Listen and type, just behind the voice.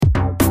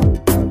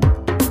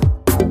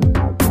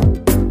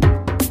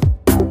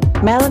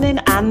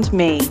Melanin and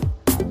Me,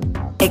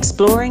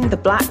 exploring the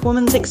Black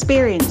woman's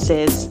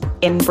experiences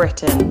in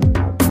Britain.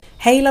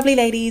 Hey lovely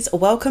ladies,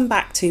 welcome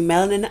back to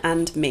Melanin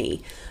and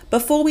Me.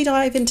 Before we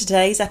dive into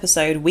today's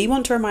episode, we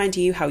want to remind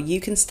you how you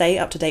can stay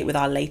up to date with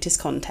our latest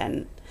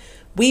content.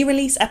 We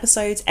release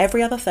episodes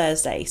every other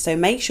Thursday, so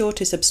make sure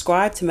to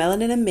subscribe to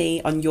Melanin and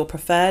Me on your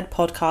preferred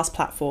podcast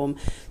platform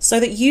so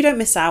that you don't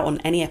miss out on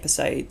any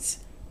episodes.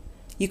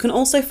 You can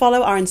also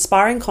follow our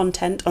inspiring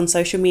content on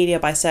social media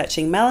by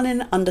searching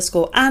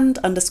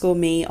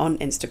melanin_and_me on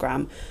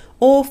Instagram,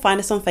 or find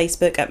us on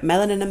Facebook at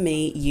Melanin and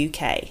Me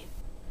UK.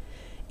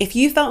 If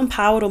you felt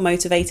empowered or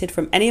motivated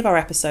from any of our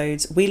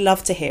episodes, we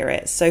love to hear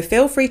it, so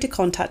feel free to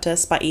contact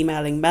us by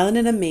emailing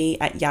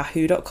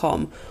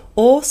melaninandme@yahoo.com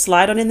or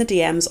slide on in the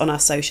DMs on our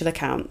social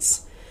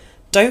accounts.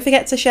 Don't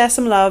forget to share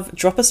some love,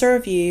 drop us a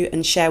review,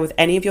 and share with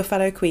any of your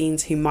fellow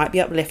queens who might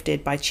be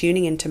uplifted by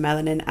tuning into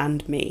Melanin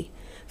and Me.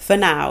 For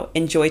now,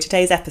 enjoy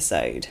today's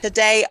episode.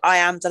 Today, I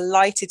am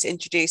delighted to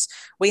introduce,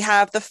 we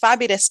have the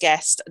fabulous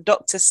guest,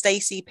 Dr.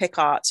 Stacey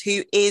Pickart,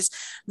 who is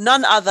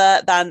none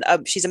other than,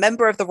 she's a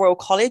member of the Royal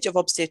College of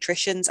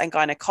Obstetricians and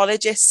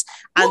Gynecologists,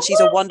 and she's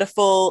a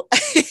wonderful,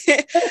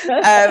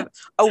 a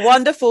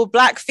wonderful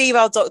Black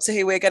female doctor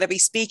who we're going to be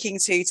speaking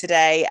to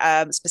today,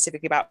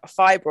 specifically about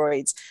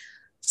fibroids.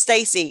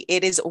 Stacey,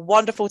 it is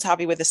wonderful to have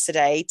you with us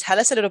today. Tell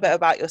us a little bit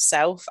about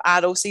yourself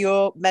and also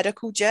your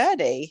medical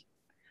journey.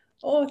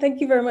 Oh, thank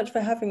you very much for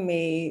having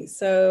me.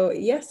 So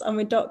yes, I'm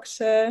a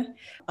doctor.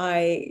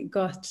 I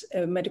got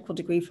a medical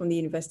degree from the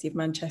University of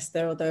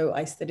Manchester, although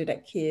I studied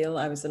at Keele.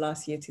 I was the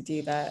last year to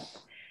do that.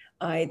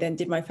 I then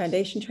did my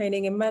foundation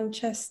training in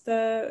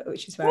Manchester,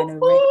 which is where I know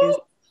Ray is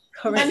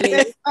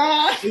currently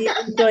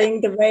enjoying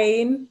the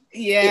rain.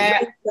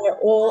 Yeah. It rains there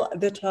all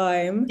the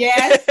time.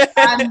 Yes,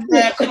 and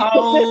the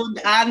cold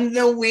and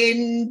the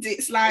wind.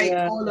 It's like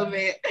all of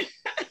it.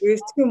 It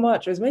was too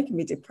much. It was making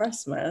me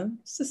depressed, man.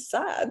 It's just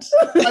sad.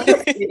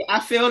 Honestly,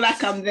 I feel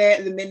like I'm there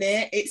at the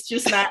minute. It's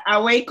just like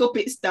I wake up,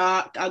 it's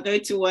dark. I go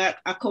to work,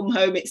 I come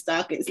home, it's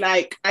dark. It's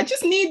like I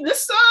just need the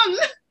sun.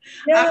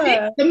 Yeah. I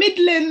pick the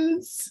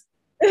Midlands.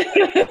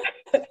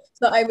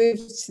 So I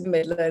moved to the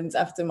Midlands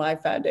after my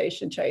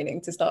foundation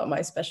training to start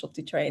my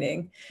specialty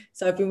training.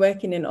 So I've been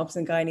working in obs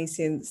and gynae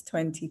since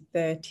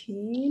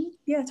 2013.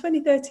 Yeah,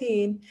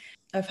 2013.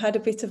 I've had a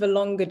bit of a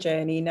longer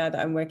journey now that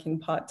I'm working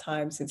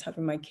part-time since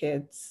having my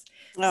kids.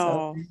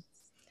 Oh. So,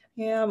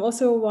 yeah, I'm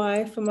also a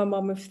wife. I'm a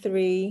mom of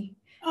 3.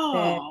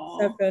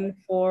 Oh. 7,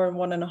 4, and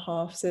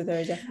 1.5. So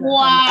they're definitely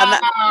Wow.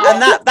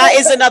 And that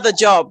is another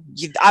job.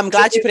 I'm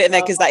glad you put it in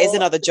there because that is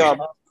another job.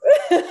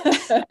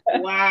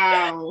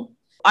 Wow.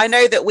 I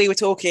know that we were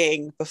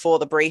talking before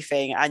the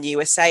briefing and you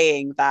were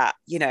saying that,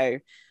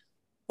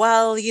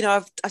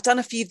 I've done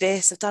a few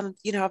this, I've done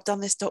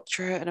this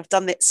doctorate and I've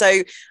done this.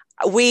 So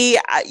we,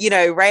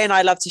 Ray and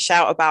I love to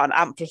shout about and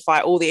amplify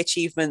all the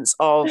achievements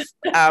of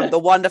the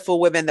wonderful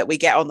women that we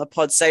get on the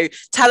pod. So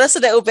tell us a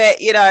little bit,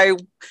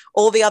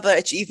 all the other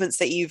achievements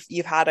that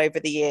you've had over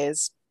the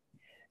years.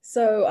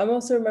 So I'm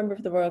also a member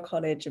of the Royal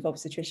College of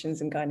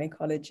Obstetricians and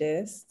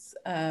Gynecologists.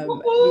 We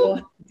all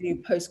have to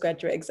do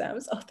postgraduate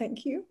exams. Oh,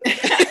 thank you.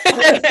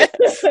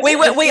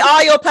 we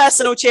are your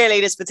personal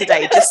cheerleaders for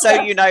today, just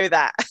so you know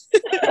that.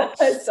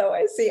 So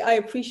I see. I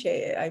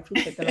appreciate it. I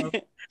appreciate the love.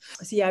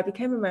 So yeah, I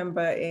became a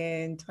member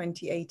in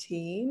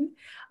 2018.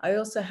 I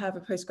also have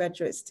a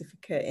postgraduate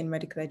certificate in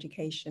medical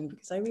education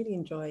because I really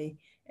enjoy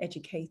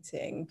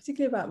educating,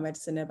 particularly about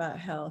medicine, about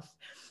health.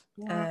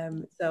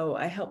 So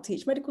I help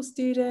teach medical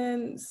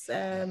students,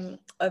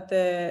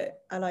 other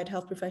allied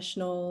health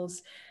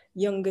professionals,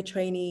 younger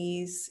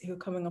trainees who are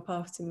coming up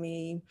after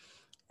me.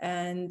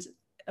 And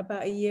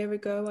about a year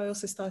ago, I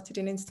also started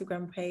an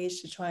Instagram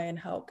page to try and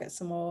help get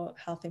some more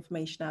health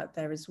information out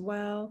there as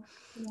well.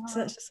 Wow. So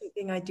that's just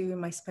something I do in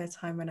my spare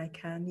time when I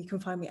can. You can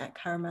find me at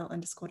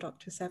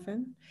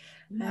caramel_doctor7.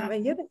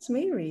 And yeah, that's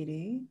me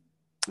really.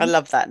 I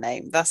love that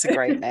name. That's a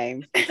great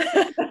name.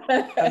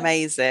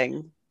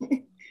 Amazing.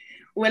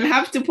 We'll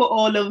have to put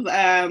all of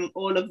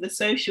the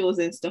socials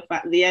and stuff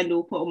at the end.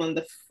 We'll put them on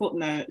the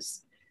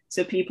footnotes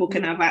so people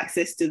can have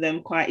access to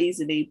them quite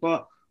easily.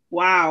 But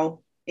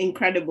wow,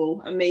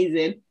 incredible,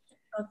 amazing,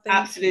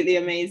 absolutely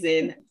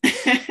amazing.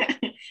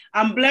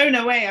 I'm blown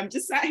away. I'm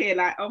just sat here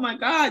like, oh my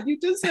God, you've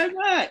done so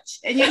much.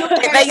 And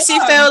it makes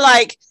you feel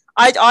like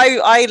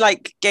I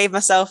like gave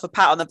myself a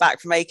pat on the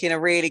back for making a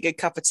really good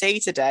cup of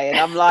tea today. And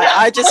I'm like,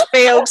 I just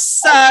feel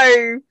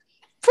so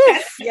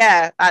poof.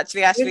 Yeah,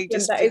 actually,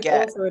 just that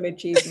forget. Is also an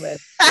achievement.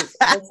 It's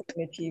also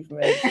an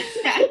achievement.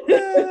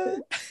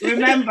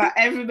 Remember,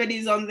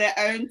 everybody's on their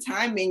own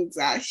timing,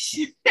 Dash.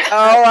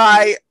 All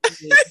right.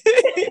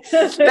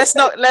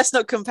 let's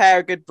not compare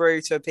a good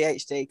brew to a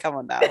PhD. Come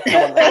on now. Come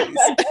on, ladies.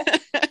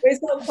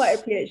 It's not quite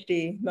a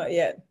PhD, not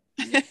yet.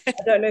 I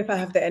don't know if I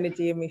have the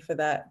energy in me for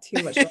that.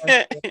 Too much.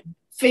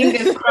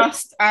 Fingers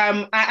crossed.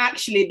 I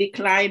actually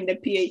declined the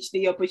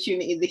PhD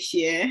opportunity this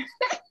year.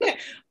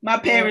 My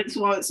parents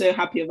weren't so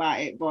happy about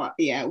it, but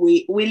yeah,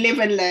 we live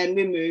and learn,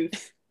 we move.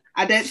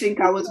 I don't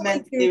think I was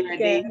meant to be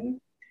ready.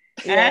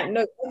 Yeah,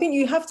 no, I think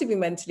you have to be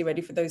mentally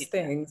ready for those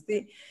things.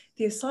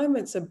 The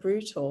assignments are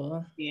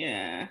brutal.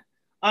 Yeah.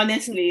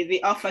 Honestly,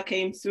 the offer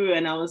came through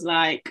and I was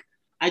like,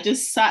 I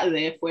just sat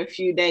there for a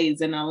few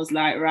days and I was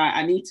like, right,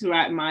 I need to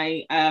write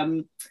my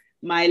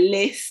my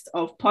list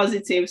of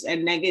positives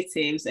and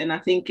negatives. And I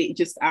think it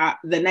just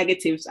the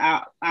negatives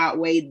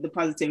outweighed the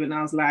positive. And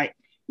I was like,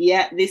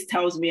 yeah, this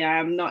tells me I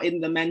am not in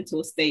the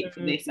mental state for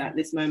this at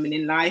this moment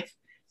in life.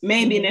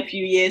 Maybe in a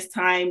few years'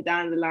 time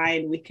down the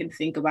line, we can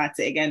think about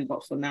it again.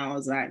 But for now, I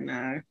was like,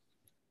 no.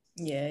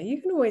 Yeah,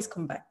 you can always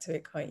come back to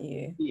it, can't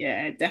you?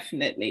 Yeah,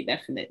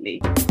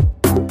 definitely.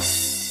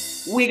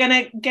 We're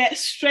gonna get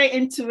straight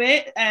into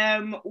it.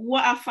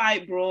 What are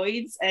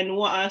fibroids and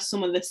what are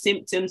some of the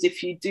symptoms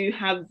if you do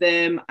have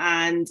them?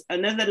 And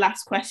another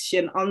last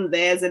question on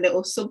there as a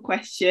little sub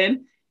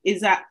question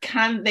is that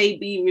can they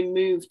be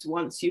removed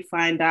once you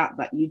find out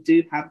that you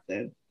do have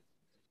them?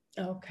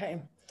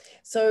 Okay,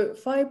 so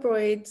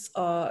fibroids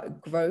are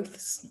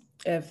growths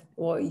of,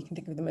 or you can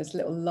think of them as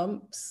little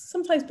lumps,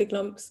 sometimes big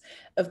lumps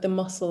of the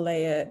muscle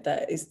layer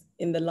that is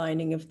in the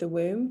lining of the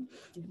womb.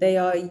 They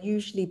are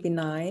usually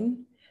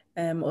benign.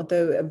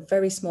 Although a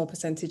very small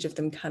percentage of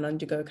them can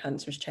undergo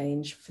cancerous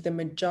change. For the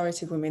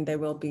majority of women, they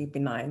will be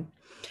benign.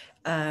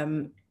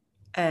 And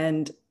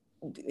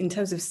in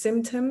terms of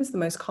symptoms, the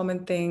most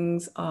common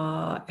things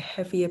are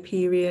heavier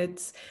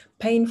periods,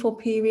 painful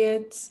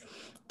periods.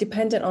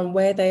 Dependent on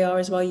where they are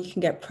as well, you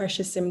can get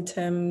pressure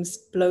symptoms,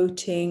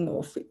 bloating,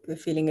 or the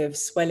feeling of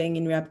swelling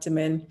in your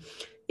abdomen.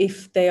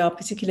 If they are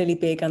particularly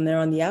big and they're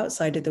on the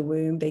outside of the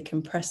womb, they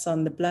can press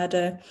on the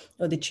bladder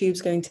or the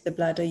tubes going to the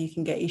bladder. You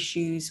can get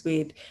issues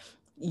with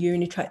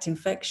urinary tract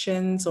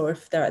infections, or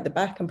if they're at the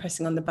back and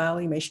pressing on the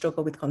bowel, you may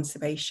struggle with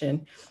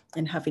constipation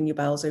and having your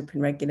bowels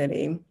open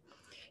regularly.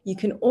 You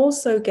can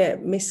also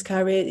get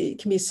miscarriage. It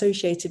can be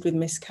associated with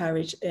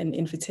miscarriage and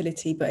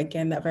infertility, but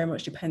again, that very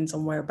much depends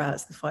on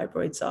whereabouts the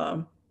fibroids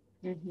are.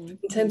 In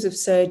terms of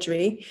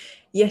surgery,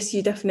 yes,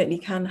 you definitely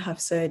can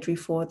have surgery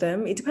for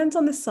them. It depends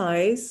on the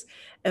size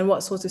and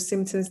what sort of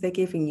symptoms they're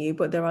giving you,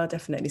 but there are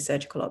definitely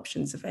surgical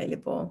options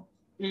available.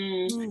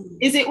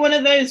 Is it one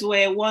of those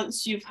where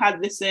once you've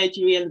had the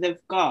surgery and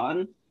they've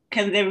gone,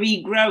 can they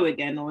regrow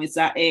again, or is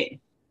that it?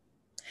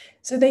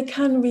 So they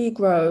can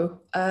regrow.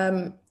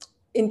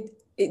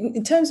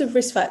 In terms of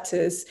risk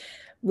factors,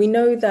 we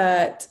know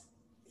that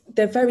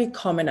they're very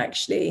common,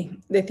 actually.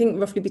 They think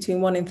roughly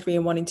between 1 in 3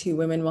 and 1 in 2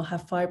 women will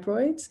have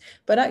fibroids.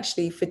 But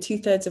actually, for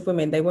 2/3 of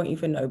women, they won't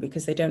even know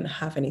because they don't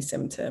have any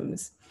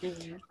symptoms.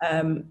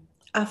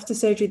 After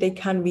surgery, they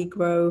can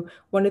regrow.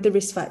 One of the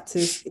risk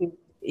factors is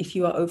if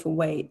you are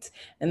overweight,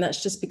 and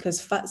that's just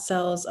because fat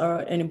cells are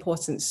an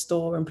important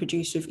store and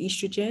producer of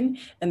estrogen,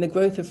 and the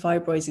growth of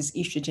fibroids is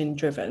estrogen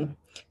driven.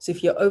 So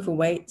if you're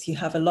overweight, you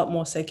have a lot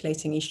more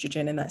circulating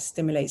estrogen, and that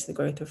stimulates the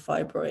growth of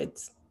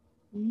fibroids.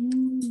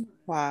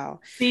 Wow.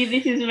 See,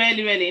 this is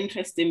really, really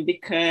interesting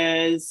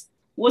because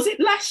was it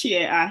last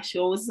year, Ash,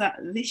 or was that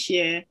this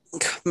year?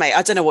 Mate,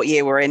 I don't know what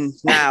year we're in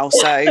now,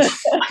 so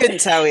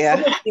couldn't tell you.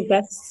 It's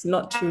best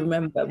not to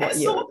remember what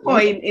year. At some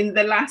point in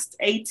the last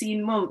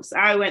 18 months,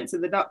 I went to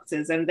the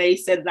doctors and they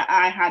said that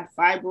I had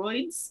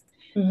fibroids.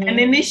 And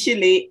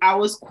initially, I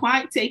was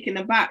quite taken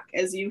aback,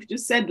 as you've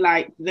just said,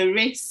 like the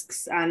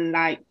risks and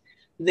like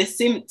the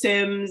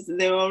symptoms,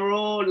 they were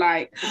all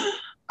like,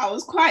 I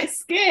was quite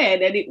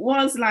scared. And it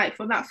was like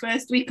for that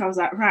first week, I was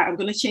like, right, I'm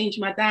going to change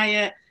my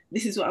diet.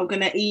 This is what I'm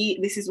going to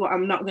eat. This is what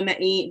I'm not going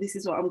to eat. This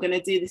is what I'm going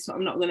to do. This is what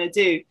I'm not going to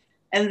do.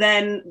 And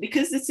then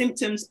because the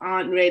symptoms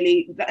aren't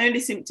really, the only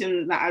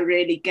symptom that I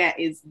really get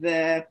is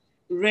the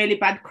really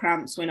bad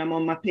cramps when I'm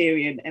on my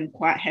period and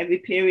quite heavy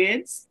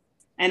periods.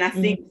 And I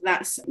think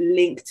that's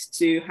linked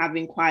to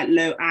having quite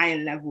low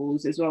iron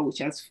levels as well,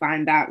 which I've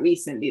found out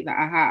recently that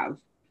I have.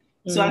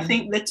 So I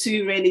think the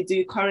two really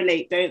do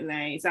correlate, don't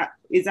they?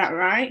 Is that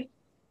right?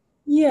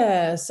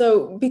 Yeah,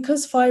 so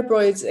because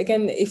fibroids,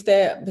 again, if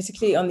they're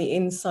particularly on the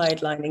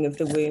inside lining of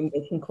the womb,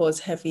 they can cause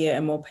heavier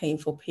and more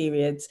painful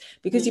periods.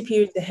 Because your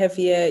periods are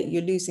heavier,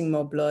 you're losing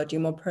more blood,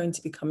 you're more prone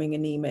to becoming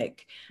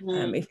anemic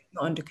if it's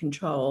not under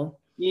control.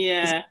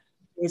 Yeah.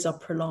 Periods are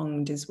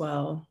prolonged as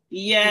well.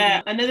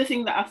 Yeah, another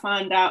thing that I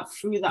found out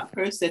through that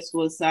process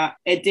was that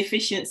a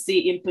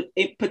deficiency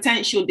in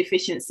potential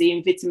deficiency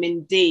in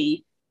vitamin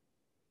D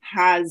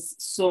has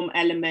some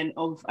element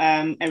of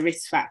a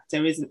risk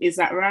factor. Is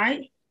that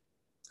right?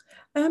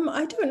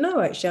 I don't know,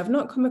 actually. I've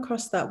not come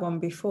across that one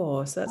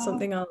before. So that's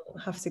something I'll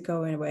have to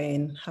go away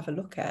and have a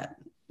look at.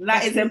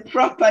 That is a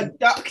proper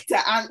doctor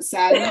answer.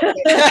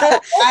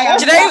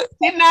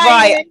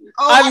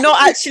 I'm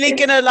not actually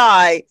going to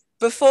lie.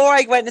 Before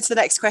I went into the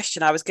next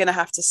question, I was going to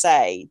have to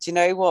say, do you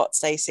know what,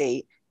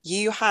 Stacey?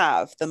 You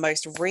have the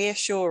most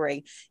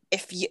reassuring.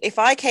 If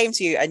I came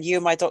to you and you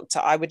were my doctor,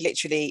 I would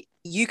literally,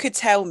 you could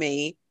tell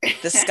me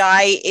the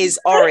sky is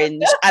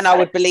orange and I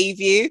would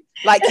believe you.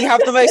 Like, you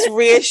have the most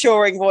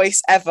reassuring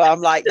voice ever.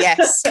 I'm like,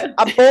 yes,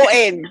 I'm bought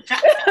in.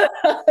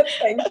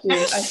 Thank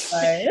you.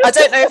 I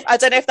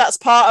don't know if that's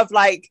part of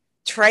like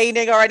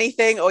training or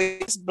anything, or you're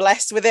just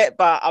blessed with it,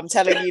 but I'm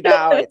telling you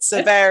now, it's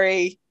a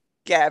very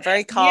Yeah,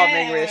 very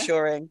calming, Yeah.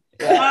 reassuring.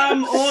 Yeah.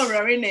 Calm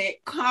aura,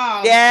 innit?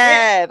 Calm.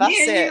 Yeah, that's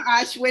Me and it. you,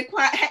 Ash, we're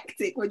quite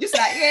hectic. We're just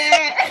like,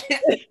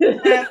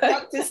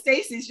 Dr.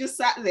 Stacey's just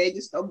sat there,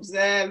 just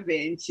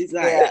observing. She's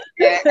like,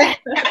 yeah.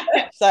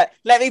 So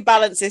let me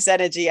balance this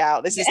energy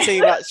out. This is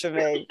too much for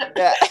me.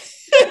 Yeah.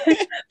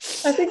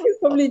 I think it's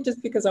probably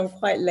just because I'm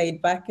quite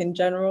laid back in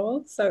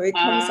general, so it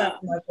comes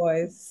out in my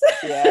voice.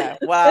 Yeah.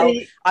 Well,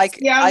 I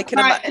can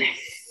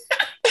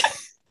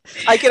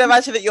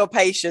imagine that your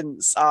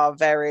patients are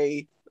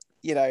very,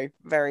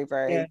 very,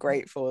 very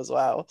grateful as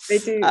well. They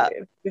do.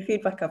 The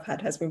feedback I've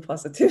had has been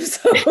positive.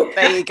 So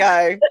there you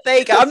go.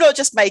 I'm not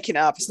just making it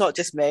up. It's not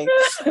just me.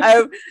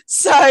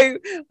 So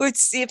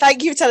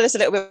thank you for telling us a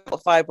little bit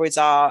what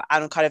fibroids are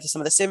and kind of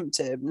some of the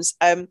symptoms.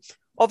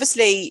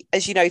 Obviously,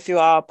 as you know, through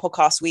our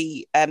podcast,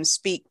 we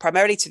speak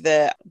primarily to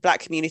the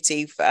Black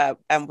community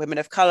and women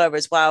of colour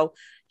as well.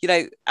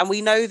 And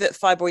we know that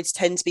fibroids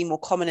tend to be more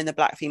common in the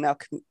Black female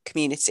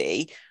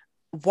community.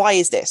 Why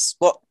is this?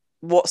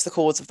 What's the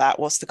cause of that?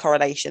 What's the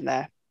correlation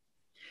there?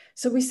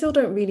 So we still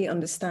don't really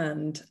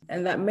understand,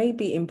 and that may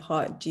be in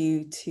part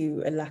due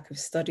to a lack of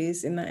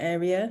studies in that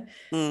area.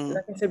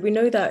 Like I said, we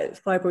know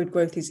that fibroid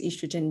growth is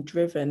estrogen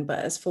driven, but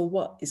as for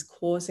what is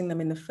causing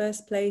them in the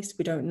first place,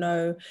 we don't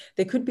know.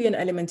 There could be an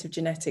element of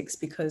genetics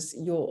because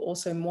you're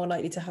also more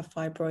likely to have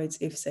fibroids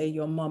if, say,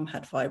 your mom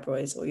had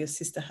fibroids or your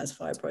sister has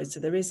fibroids. So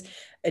there is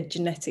a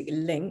genetic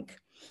link,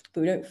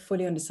 but we don't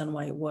fully understand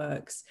why it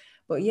works.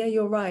 But yeah,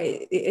 you're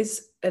right. It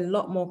is a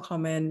lot more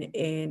common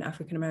in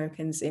African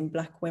Americans, in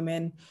Black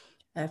women,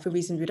 for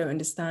reasons we don't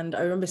understand.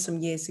 I remember some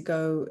years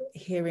ago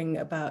hearing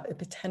about a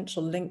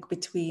potential link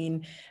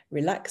between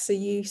relaxer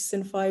use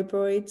and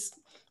fibroids,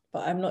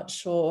 but I'm not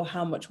sure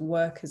how much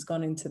work has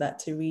gone into that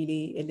to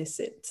really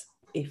elicit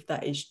if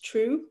that is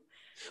true.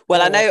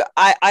 Well, I know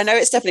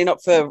it's definitely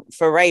not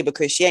for Ray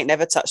because she ain't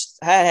never touched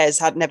her hair's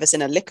had never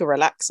seen a liquor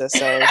relaxer.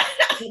 So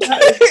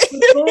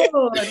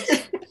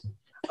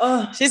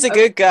oh, she's a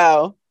good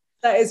girl.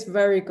 That is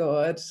very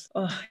good.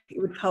 Oh, it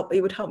would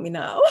help me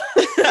now.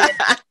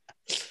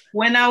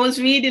 When I was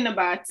reading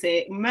about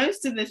it,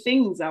 most of the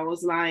things I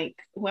was like,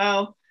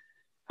 well,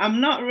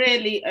 I'm not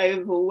really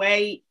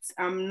overweight.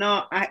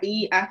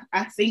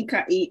 I think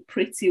I eat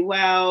pretty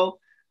well.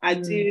 I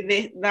do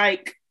this,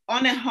 like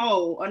on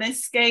a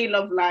scale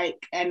of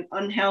like an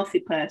unhealthy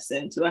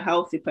person to a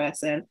healthy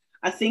person,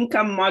 I think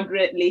I'm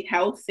moderately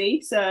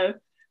healthy. So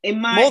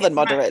more than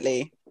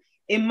moderately.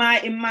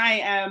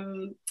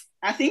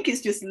 I think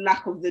it's just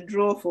lack of the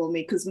draw for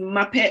me because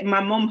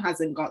my mum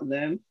hasn't got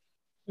them.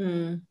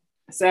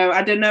 So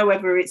I don't know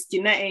whether it's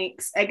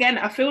genetics. Again,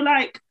 I feel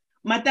like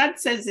my dad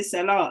says this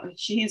a lot.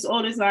 He's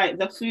always like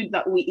the food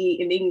that we eat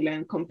in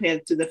England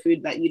compared to the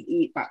food that you'd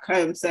eat back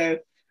home. So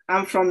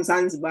I'm from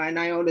Zanzibar and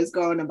I always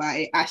go on about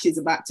it. Ash is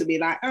about to be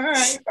like, all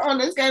right,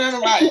 let's go on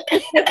about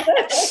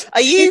it.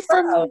 Are you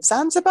from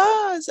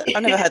Zanzibar?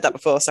 I've never heard that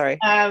before, sorry.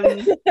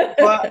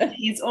 But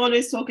he's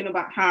always talking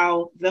about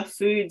how the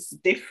food's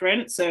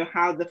different. So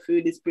how the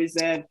food is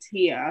preserved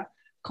here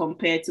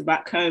compared to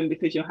back home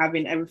because you're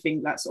having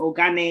everything that's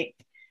organic,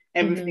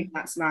 everything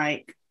that's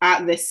like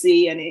at the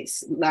sea and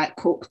it's like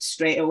cooked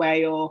straight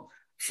away or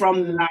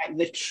from like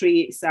the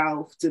tree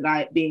itself to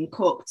like being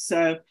cooked.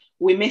 So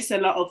we miss a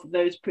lot of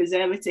those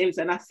preservatives.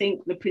 And I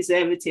think the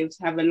preservatives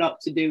have a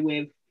lot to do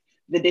with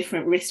the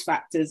different risk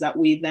factors that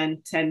we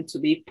then tend to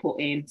be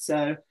put in.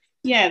 So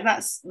yeah,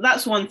 that's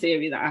one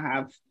theory that I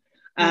have.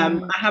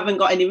 I haven't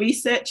got any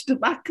research to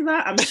back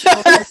that. I'm sure.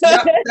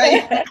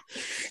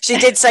 She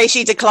did say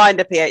she declined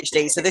a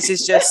PhD, so this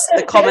is just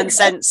the common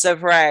sense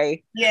of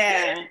Ray.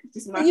 Yeah.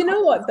 You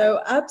know what, though?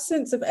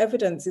 Absence of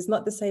evidence is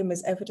not the same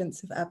as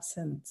evidence of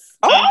absence.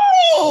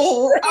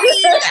 Oh,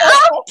 okay.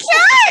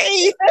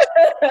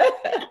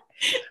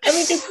 I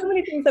mean, there's so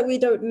many things that we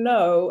don't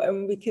know,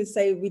 and we can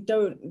say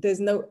there's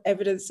no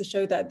evidence to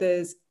show that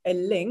there's a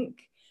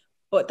link,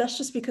 but that's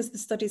just because the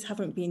studies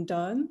haven't been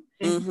done.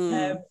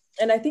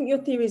 And I think your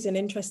theory is an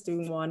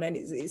interesting one, and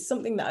it's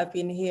something that I've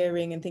been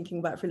hearing and thinking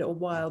about for a little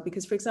while,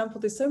 because, for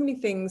example, there's so many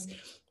things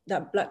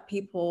that Black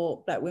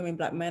people, Black women,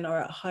 Black men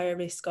are at higher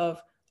risk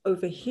of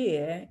over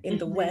here in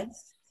the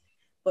West,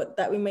 but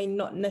that we may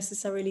not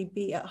necessarily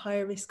be at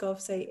higher risk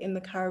of, say, in the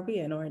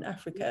Caribbean or in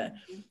Africa.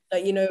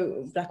 Like,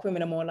 Black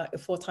women are more like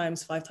 4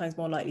 times, 5 times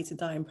more likely to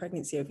die in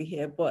pregnancy over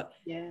here. But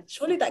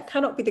surely that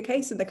cannot be the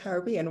case in the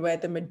Caribbean, where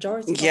the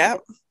majority of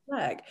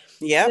Black.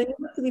 Yeah. So then you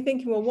have to be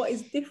thinking, well, what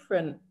is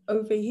different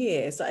over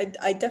here? So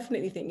I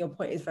definitely think your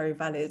point is very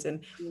valid,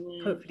 and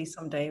hopefully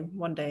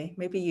one day,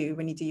 maybe you,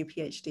 when you do your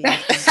PhD.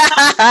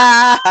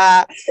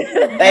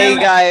 There you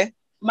go.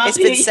 It's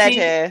PhD, been said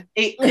here.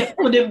 It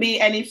couldn't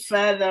be any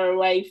further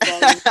away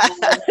from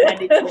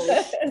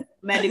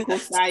medical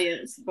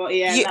science. But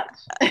yeah.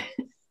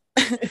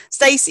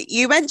 Stacey,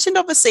 you mentioned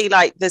obviously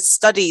like the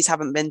studies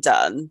haven't been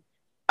done.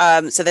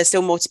 So there's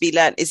still more to be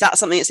learned. Is that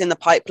something that's in the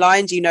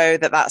pipeline? Do you know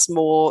that's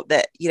more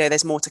that,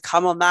 there's more to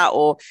come on that?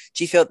 Or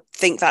do you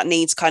think that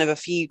needs kind of a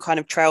few kind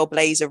of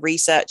trailblazer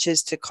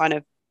researchers to kind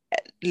of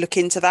look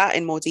into that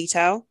in more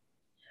detail?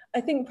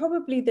 I think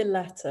probably the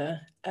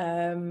latter.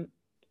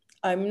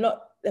 I'm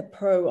not a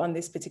pro on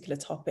this particular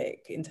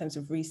topic in terms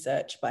of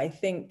research, but I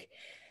think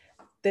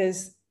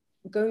there's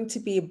going to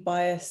be a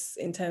bias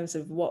in terms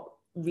of what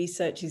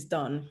research is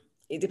done.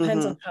 It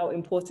depends on how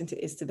important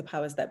it is to the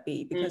powers that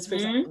be. Because, for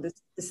example,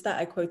 the stat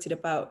I quoted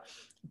about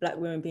Black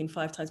women being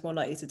 5 times more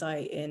likely to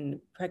die in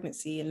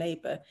pregnancy and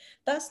labor,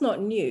 that's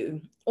not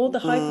new. All the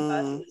hype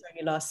about it was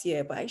only last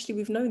year, but actually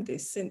we've known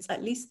this since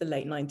at least the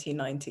late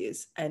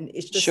 1990s. And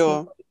it's just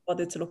nobody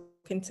bothered to look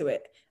into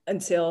it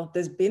until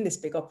there's been this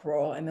big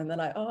uproar. And then they're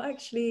like, oh,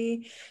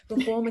 actually,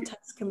 reform a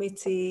tax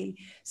committee.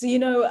 So, you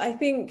know, I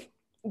think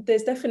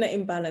there's definite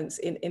imbalance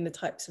in the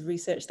types of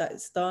research that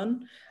is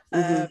done.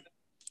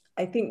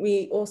 I think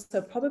we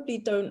also probably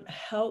don't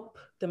help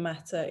the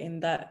matter in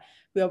that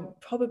we are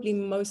probably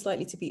most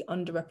likely to be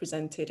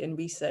underrepresented in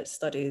research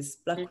studies.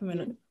 Black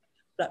women,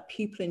 Black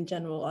people in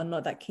general are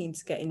not that keen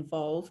to get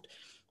involved.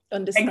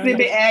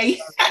 Exhibit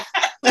A.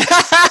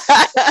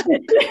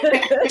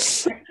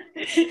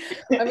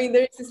 I mean,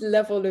 there is this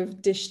level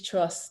of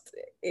distrust,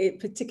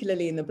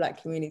 particularly in the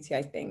Black community,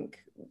 I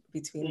think,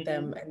 between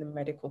them and the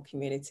medical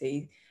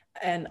community.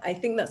 And I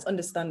think that's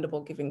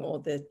understandable given all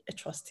the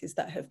atrocities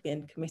that have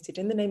been committed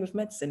in the name of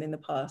medicine in the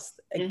past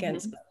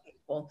against Black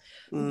people.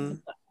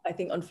 I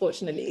think,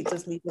 unfortunately, it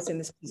does leave us in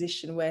this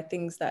position where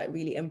things that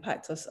really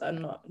impact us are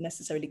not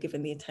necessarily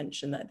given the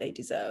attention that they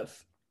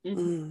deserve.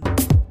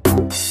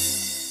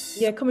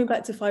 Yeah, coming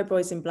back to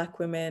fibroids in Black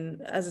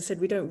women, as I said,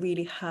 we don't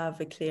really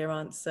have a clear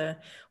answer.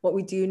 What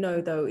we do know,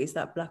 though, is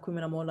that Black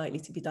women are more likely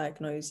to be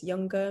diagnosed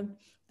younger.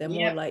 They're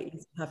more likely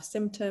to have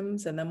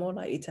symptoms, and they're more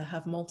likely to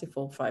have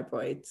multiple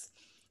fibroids.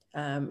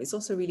 It's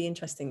also really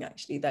interesting,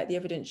 actually, that the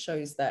evidence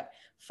shows that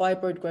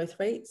fibroid growth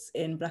rates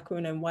in Black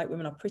women and white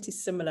women are pretty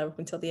similar up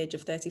until the age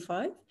of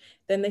 35.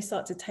 Then they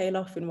start to tail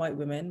off in white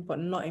women, but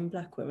not in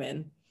Black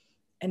women.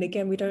 And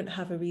again, we don't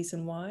have a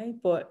reason why,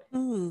 but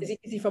as you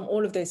can see from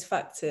all of those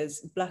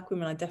factors, Black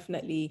women are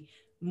definitely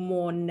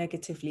more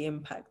negatively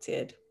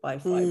impacted by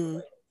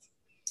fibroids.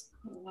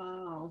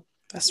 Wow.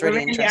 That's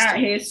really interesting. Out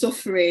here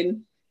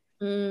suffering.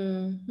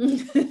 They're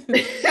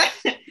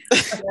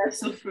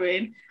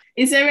suffering.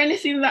 Is there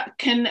anything that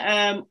can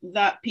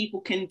that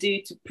people can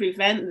do to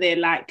prevent their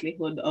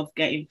likelihood of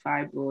getting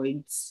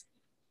fibroids?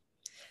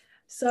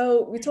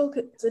 So we talked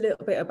a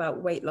little bit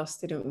about weight loss,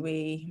 didn't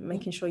we?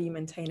 Making sure you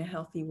maintain a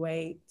healthy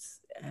weight,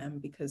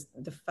 because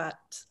the fat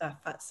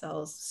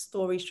cells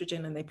store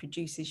estrogen and they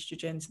produce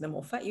estrogen. So the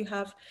more fat you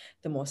have,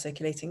 the more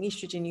circulating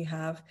estrogen you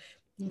have,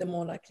 the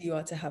more likely you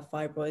are to have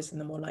fibroids and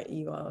the more likely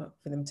you are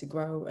for them to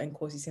grow and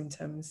cause you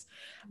symptoms.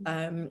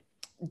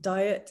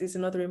 Diet is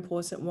another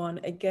important one.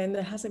 Again,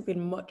 there hasn't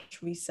been much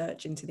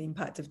research into the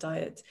impact of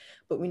diet,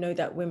 but we know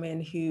that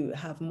women who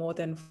have more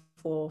than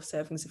 4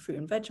 servings of fruit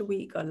and veg a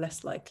week are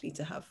less likely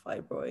to have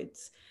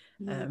fibroids.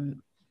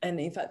 And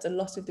in fact, a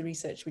lot of the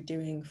research we're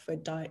doing for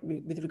diet,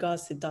 with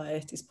regards to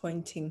diet, is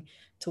pointing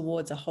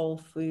towards a whole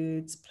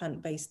foods,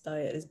 plant-based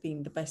diet as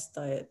being the best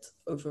diet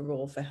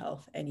overall for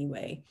health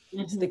anyway.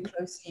 So the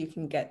closer you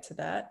can get to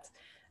that,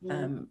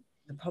 the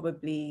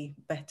probably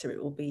better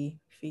it will be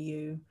for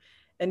you.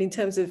 And in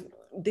terms of,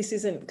 this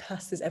isn't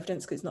classed as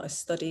evidence because it's not a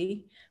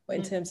study, but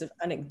in terms of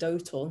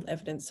anecdotal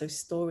evidence, so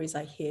stories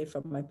I hear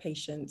from my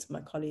patients,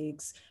 my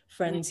colleagues,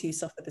 friends who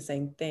suffer the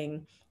same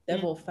thing,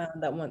 they've all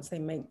found that once they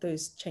make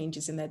those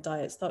changes in their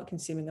diet, start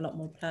consuming a lot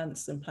more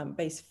plants and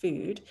plant-based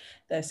food,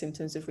 their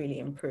symptoms have really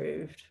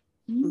improved.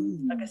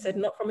 Like I said,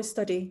 not from a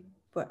study,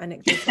 but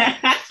anecdotal.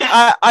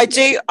 I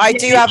do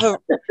have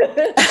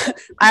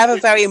I have a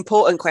very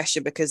important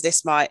question, because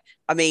this might,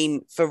 I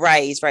mean, for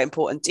Ray is very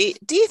important.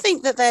 Do you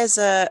think that there's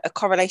a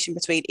correlation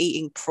between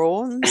eating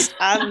prawns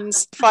and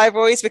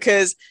fibroids?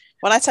 Because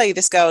when I tell you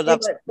this girl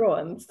loves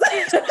prawns,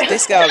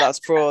 this girl loves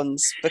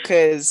prawns,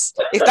 because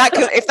if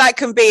that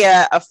can be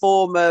a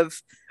form of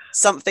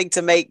something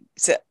to make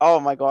to, oh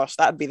my gosh,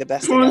 that'd be the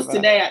best prawns thing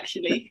ever. Today,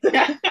 actually.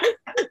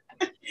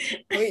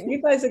 I mean,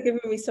 you guys are giving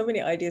me so many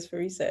ideas for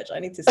research. I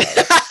need to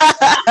start.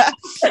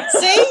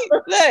 See,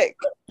 look,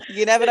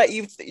 you never know.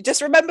 You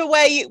just remember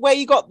where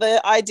you got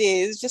the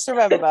ideas. Just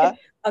remember.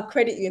 I'll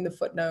credit you in the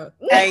footnote.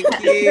 Thank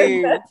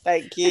you.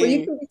 Thank you. Well,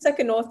 you can be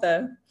second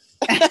author.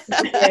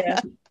 Yeah.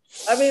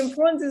 I mean,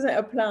 prawns isn't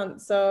a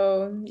plant,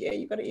 so yeah,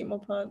 you got to eat more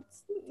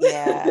plants.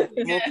 Yeah,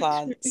 more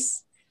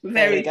plants. Very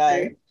there we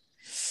go.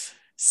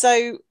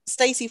 So,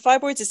 Stacey,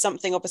 fibroids is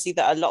something obviously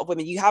that a lot of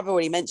women, you have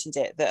already mentioned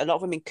it, that a lot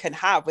of women can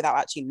have without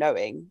actually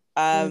knowing.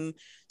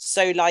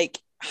 So like,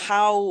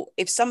 how,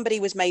 if somebody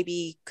was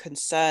maybe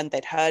concerned,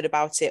 they'd heard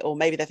about it, or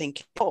maybe they're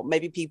thinking, oh,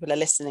 maybe people are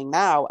listening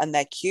now and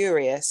they're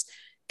curious,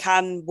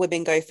 can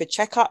women go for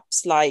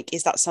checkups? Like,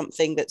 is that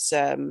something that's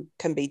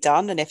can be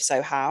done? And if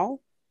so, how?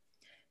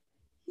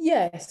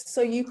 Yes.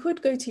 So you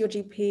could go to your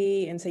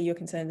GP and say you're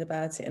concerned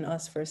about it and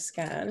ask for a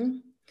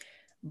scan.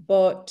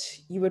 But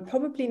you would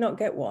probably not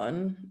get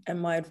one.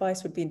 And my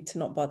advice would be to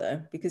not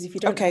bother, because if you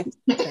don't have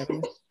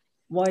symptoms,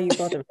 why are you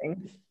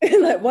bothering?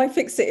 Like, why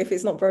fix it if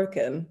it's not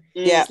broken?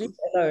 Yeah. Just leave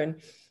it alone.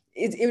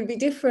 It would be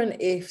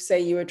different if, say,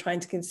 you were trying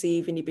to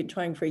conceive and you've been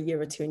trying for a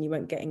year or two and you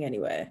weren't getting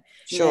anywhere.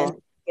 Sure.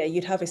 And yeah,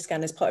 you'd have a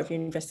scan as part of your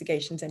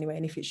investigations anyway.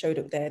 And if it showed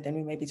up there, then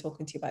we may be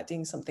talking to you about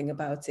doing something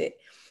about it.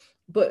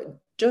 But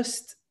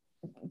just,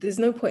 there's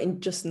no point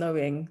in just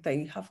knowing that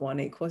you have one.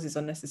 It causes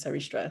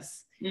unnecessary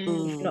stress. If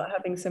you're not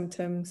having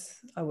symptoms,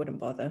 I wouldn't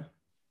bother.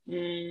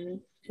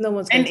 No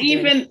one's going and to do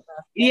even anything.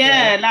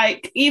 yeah,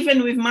 like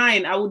even with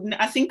mine,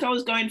 I think I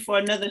was going for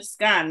another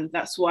scan.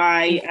 That's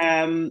why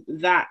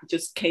that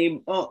just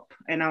came up,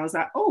 and I was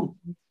like, oh,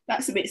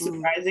 that's a bit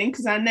surprising,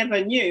 because I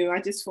never knew.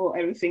 I just thought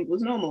everything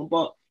was normal,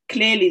 but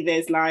clearly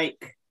there's,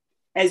 like,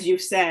 as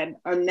you've said,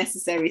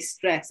 unnecessary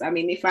stress. I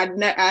mean, if I'd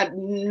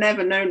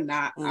never known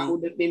that, I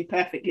would have been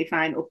perfectly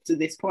fine up to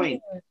this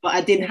point. But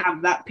I did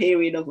have that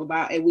period of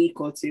about a week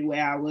or two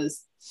where I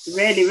was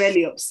really,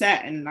 really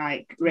upset and,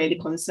 like, really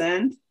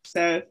concerned.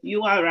 So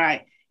you are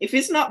right. If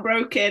it's not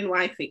broken,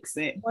 why fix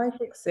it? Why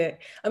fix it?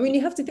 I mean,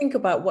 you have to think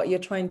about what you're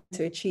trying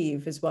to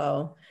achieve as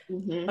well.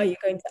 Are you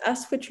going to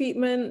ask for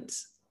treatment?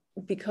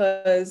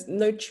 Because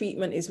no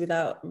treatment is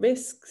without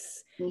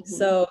risks.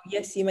 So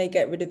yes, you may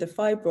get rid of the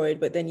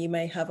fibroid, but then you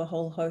may have a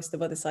whole host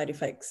of other side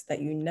effects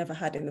that you never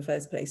had in the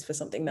first place for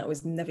something that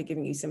was never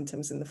giving you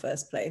symptoms in the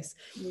first place.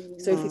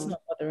 So if it's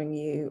not bothering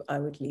you, I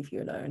would leave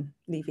you alone.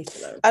 Leave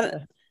it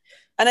alone.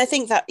 And I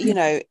think that, you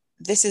know,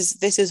 this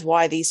is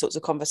why these sorts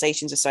of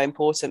conversations are so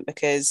important,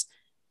 because,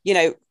 you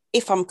know,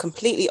 if I'm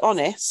completely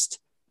honest,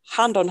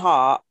 hand on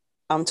heart,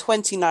 I'm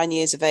 29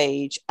 years of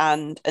age,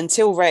 and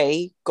until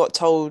Ray got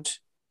told,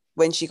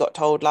 when she got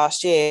told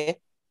last year,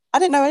 I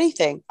didn't know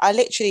anything.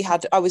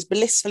 I was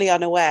blissfully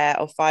unaware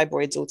of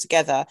fibroids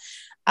altogether.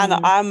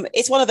 And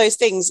it's one of those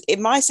things, in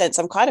my sense,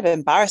 I'm kind of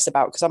embarrassed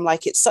about, because I'm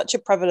like, it's such a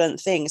prevalent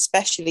thing,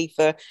 especially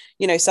for,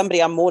 you know,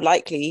 somebody I'm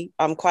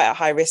quite at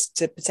high risk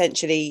to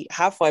potentially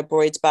have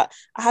fibroids, but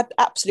I had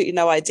absolutely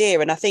no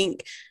idea. And I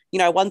think, you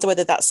know, I wonder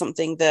whether that's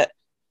something that,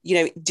 you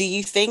know, do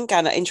you think,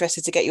 and I'm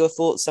interested to get your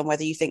thoughts on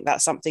whether you think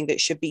that's something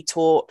that should be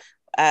taught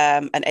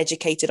and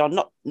educated on,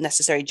 not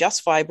necessarily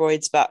just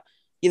fibroids, but,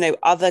 you know,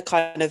 other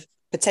kind of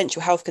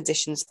potential health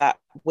conditions that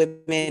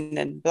women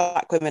and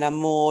Black women are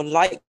more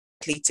likely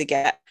to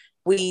get.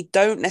 We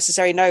don't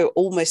necessarily know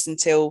almost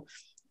until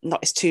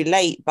it's too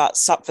late, but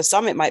for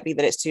some it might be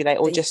that it's too late,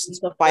 or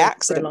just by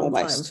accident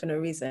almost. For no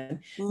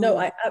reason. No,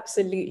 I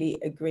absolutely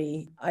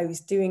agree. I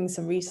was doing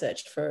some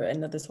research for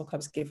another talk I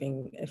was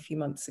giving a few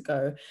months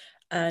ago,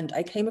 and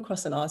I came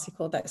across an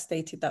article that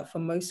stated that for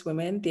most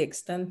women, the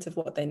extent of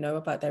what they know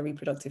about their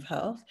reproductive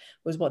health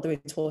was what they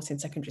were taught in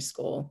secondary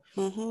school.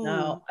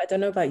 Now, I don't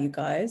know about you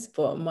guys,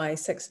 but my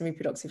sex and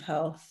reproductive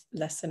health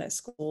lesson at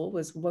school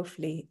was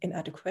woefully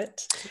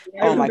inadequate.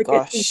 Oh my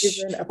gosh.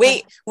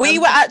 We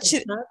were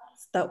actually...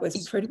 That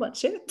was pretty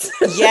much it.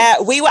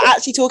 Yeah, we were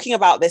actually talking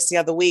about this the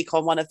other week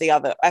on one of the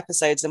other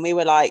episodes, and we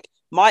were like,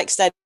 my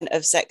extent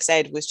of sex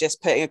ed was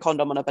just putting a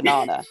condom on a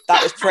banana.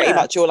 That was pretty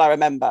much all I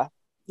remember.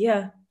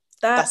 Yeah.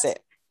 That's it.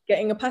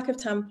 Getting a pack of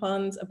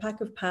tampons, a pack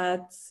of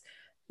pads,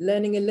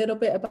 learning a little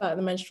bit about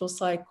the menstrual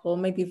cycle,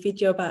 maybe a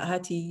video about how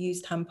to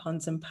use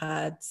tampons and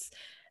pads.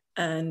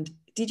 And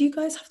did you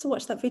guys have to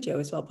watch that video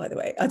as well, by the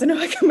way? I don't know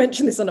if I can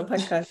mention this on a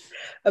podcast,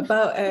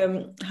 about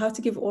how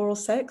to give oral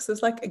sex. It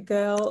was like a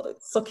girl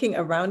sucking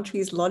a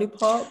Roundtree's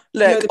lollipop.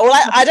 Look,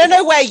 I don't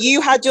know where you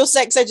had your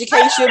sex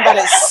education, but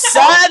it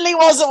certainly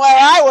wasn't where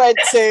I went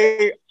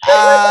to.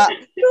 I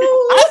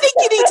think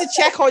you need to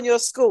check on your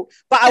school.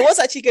 But I was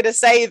actually going to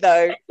say,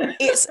 though,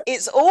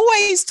 it's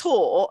always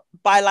taught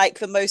by, like,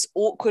 the most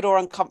awkward or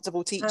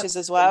uncomfortable teachers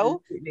as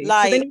well.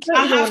 Like,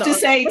 I have to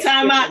say,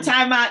 time out.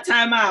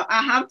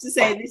 I have to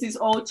say, this is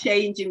all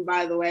changing,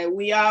 by the way.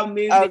 We are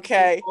moving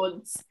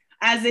towards,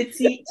 as a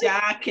teacher,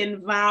 I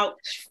can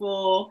vouch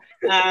for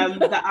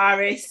the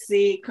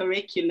RSC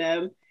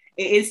curriculum.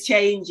 It is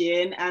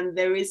changing, and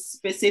there is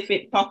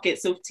specific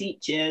pockets of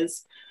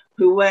teachers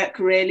who work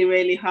really,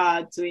 really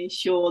hard to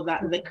ensure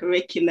that the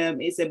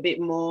curriculum is a bit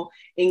more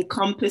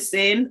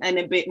encompassing and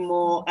a bit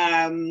more,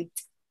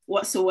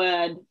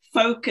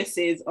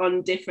 focuses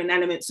on different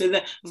elements. So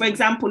that, for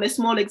example, a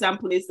small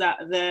example is that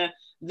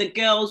the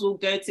girls will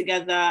go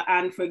together,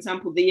 and, for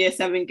example, the year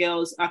 7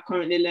 girls are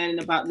currently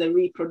learning about the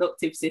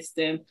reproductive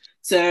system.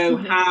 So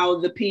how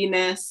the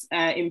penis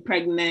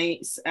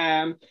impregnates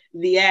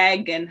the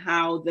egg, and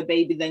how the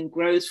baby then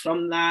grows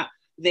from that.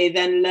 They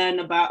then learn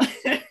about...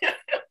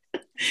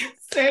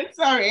 So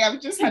sorry, I've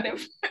just had it.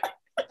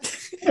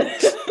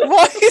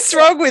 What is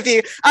wrong with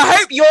you? I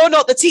hope you're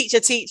not the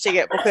teacher teaching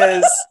it,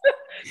 because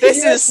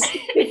this is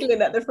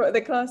giggling at the front of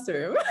the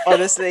classroom.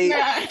 Honestly,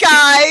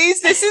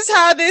 guys, this is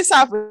how this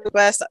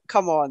happens.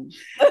 Come on.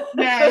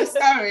 No,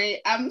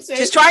 sorry.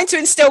 She's trying to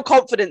instill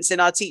confidence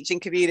in our teaching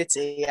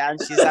community, and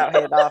she's out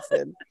here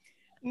laughing.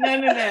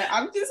 No.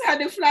 I've just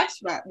had a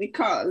flashback,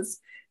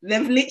 because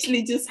they've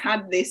literally just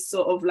had this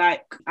sort of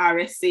like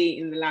RSC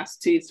in the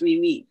last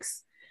 2-3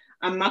 weeks.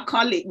 And my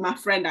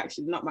friend,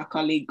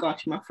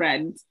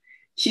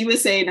 she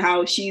was saying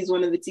how she's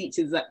one of the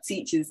teachers that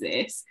teaches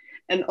this.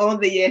 And all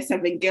the year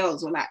 7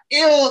 girls were like,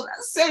 ew,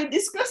 that's so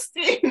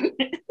disgusting.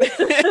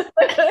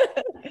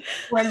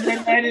 When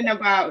they're learning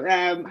about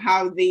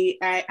how the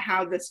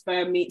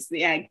sperm meets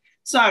the egg.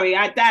 Sorry,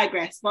 I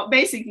digress. But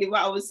basically,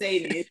 what I was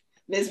saying is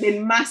there's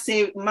been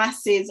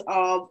masses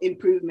of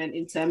improvement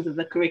in terms of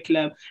the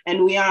curriculum,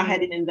 and we are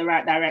heading in the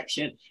right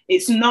direction.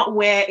 It's not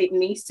where it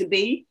needs to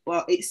be,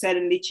 but it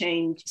certainly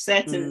changed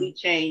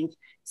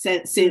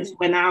since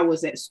when I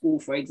was at school,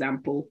 for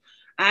example.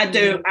 I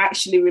don't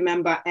actually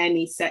remember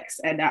any sex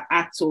ed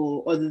at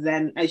all, other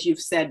than, as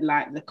you've said,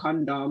 like the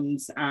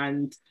condoms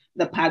and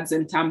the pads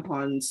and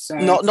tampons. So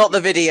not the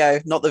video.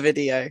 Not the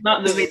video.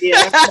 Sorry,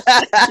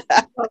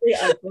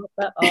 I brought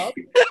that up.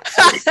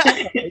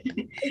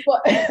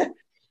 But,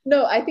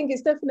 no, I think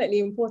it's definitely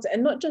important,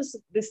 and not just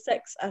the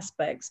sex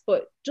aspects,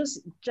 but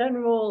just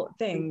general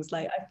things.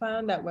 Like, I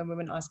found that when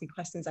women ask me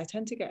questions, I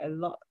tend to get a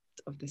lot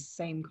of the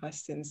same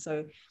questions.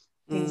 So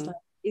things like,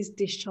 is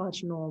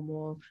discharge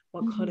normal?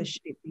 What color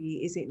should it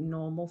be? Is it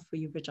normal for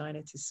your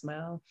vagina to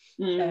smell?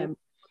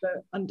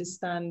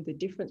 Understand the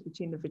difference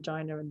between the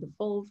vagina and the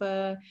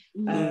vulva,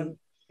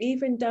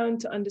 even down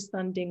to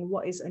understanding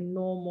what is a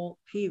normal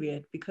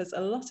period, because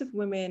a lot of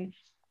women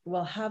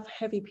will have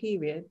heavy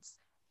periods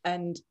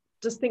and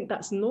just think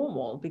that's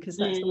normal because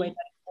that's the way that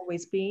it's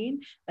always been,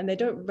 and they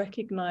don't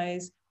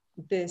recognize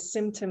the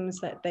symptoms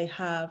that they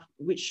have,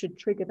 which should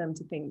trigger them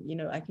to think, you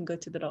know, I can go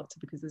to the doctor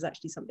because there's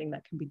actually something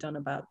that can be done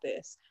about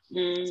this.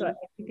 So I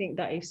think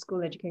that if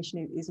school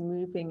education is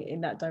moving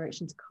in that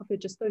direction to cover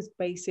just those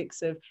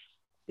basics of,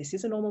 this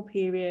is a normal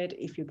period,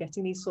 if you're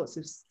getting these sorts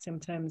of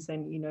symptoms,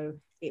 then, you know,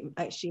 it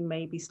actually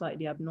may be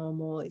slightly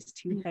abnormal, it's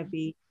too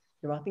heavy,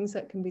 there are things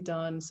that can be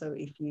done. So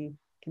if you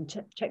can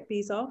check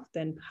these off,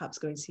 then perhaps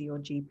go and see your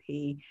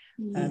GP.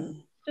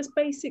 Just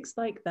basics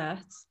like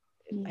that,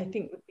 I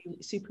think would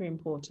be super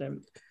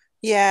important.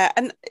 Yeah,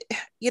 and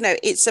you know,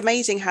 it's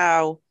amazing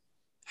how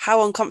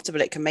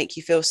uncomfortable it can make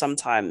you feel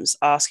sometimes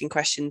asking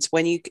questions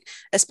when you,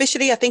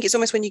 especially I think it's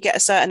almost when you get a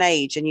certain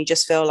age and you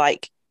just feel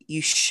like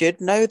you should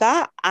know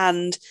that.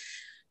 And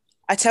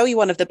I tell you,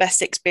 one of the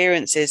best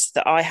experiences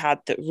that I had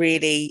that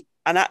really,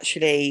 and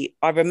actually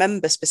I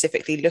remember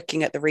specifically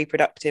looking at the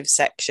reproductive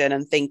section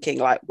and thinking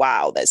like,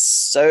 wow, there's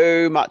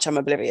so much I'm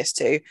oblivious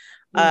to.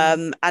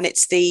 And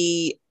it's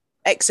the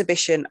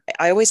exhibition,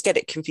 I always get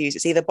it confused,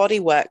 it's either Body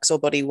Works or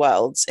Body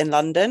Worlds in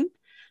London.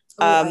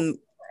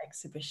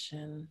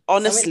 Exhibition,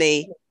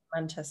 honestly,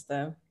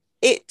 Manchester,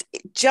 it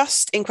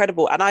just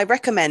incredible, and I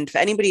recommend for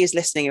anybody who's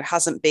listening who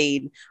hasn't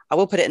been, I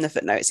will put it in the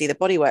footnotes, either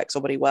Body Works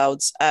or Body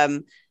Worlds,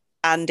 and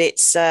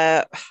it's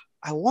I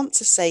want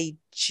to say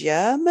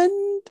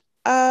German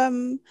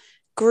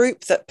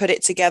group that put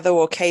it together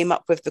or came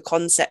up with the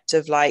concept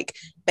of like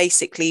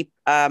basically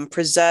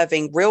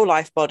preserving real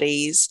life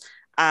bodies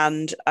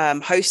and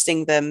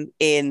hosting them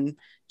in,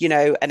 you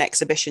know, an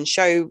exhibition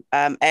show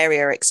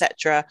area,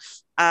 etc.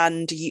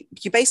 And you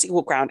basically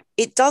walk around.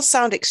 It does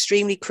sound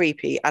extremely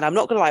creepy, and I'm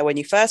not gonna lie, when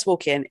you first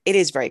walk in, it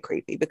is very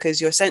creepy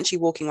because you're essentially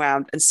walking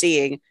around and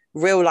seeing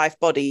real life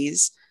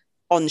bodies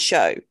on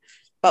show.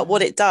 But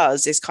what it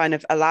does is kind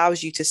of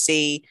allows you to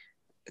see,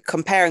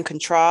 compare and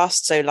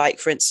contrast. So like,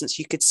 for instance,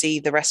 you could see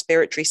the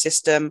respiratory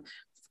system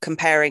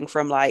comparing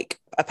from like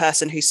a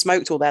person who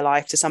smoked all their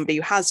life to somebody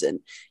who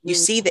hasn't. You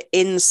see the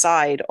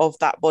inside of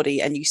that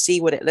body and you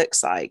see what it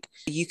looks like.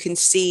 You can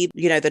see,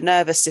 you know, the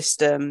nervous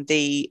system,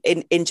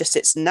 in just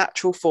its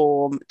natural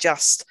form,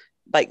 just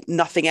like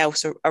nothing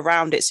else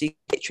around it. So you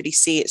literally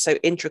see it so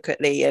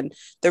intricately, and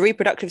the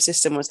reproductive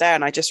system was there.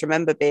 And I just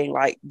remember being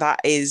like,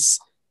 that is,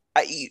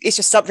 it's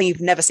just something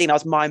you've never seen. I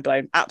was mind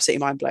blown, absolutely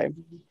mind blown.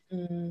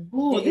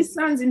 Oh, this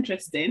sounds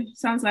interesting.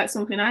 Sounds like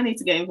something I need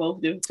to get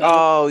involved with.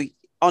 Oh,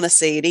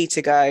 honestly, you need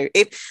to go.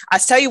 If I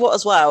tell you what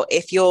as well,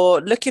 if you're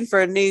looking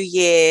for a new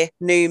year,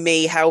 new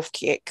me health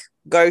kick,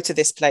 go to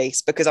this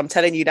place, because I'm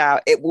telling you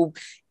now, it will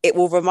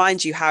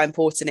remind you how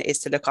important it is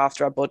to look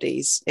after our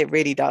bodies. It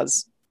really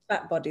does.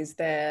 Fat bodies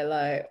there,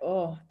 like,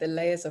 oh, the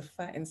layers of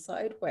fat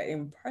inside were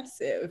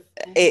impressive.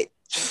 It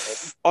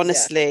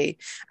honestly,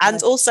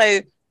 and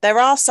also there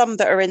are some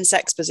that are in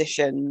sex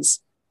positions,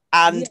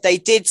 and they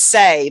did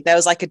say, there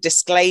was like a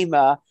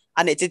disclaimer,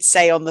 and it did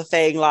say on the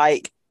thing,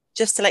 like,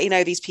 just to let you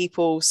know, these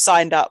people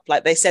signed up,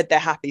 like they said they're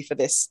happy for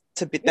this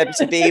to be them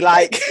to be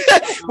like,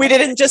 we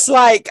didn't just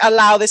like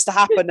allow this to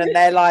happen, and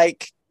they're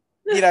like,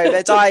 you know,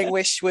 their dying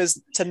wish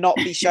was to not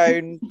be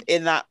shown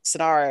in that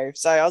scenario.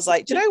 So I was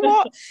like, do you know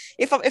what,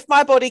 if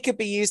my body could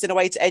be used in a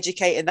way to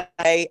educate in that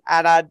way,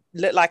 and I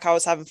looked like I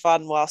was having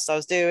fun whilst I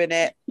was doing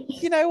it,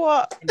 you know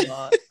what,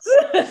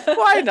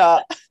 why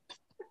not?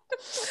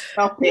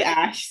 Stop it,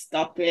 Ash,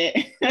 stop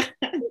it.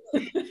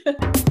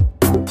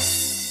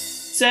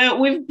 So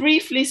we've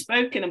briefly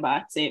spoken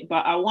about it,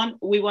 but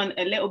we want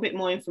a little bit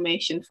more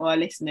information for our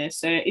listeners.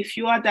 So if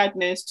you are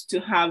diagnosed to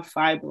have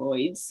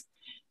fibroids,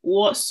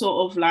 what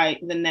sort of like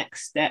the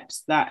next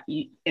steps that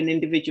an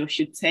individual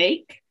should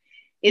take?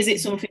 Is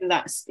it something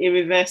that's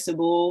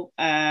irreversible?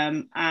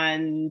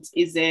 And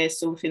is there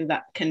something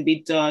that can be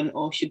done,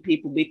 or should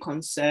people be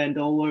concerned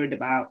or worried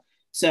about?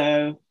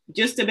 So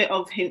just a bit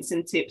of hints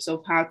and tips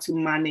of how to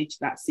manage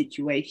that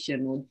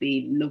situation would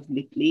be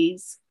lovely,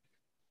 please.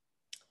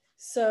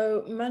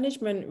 So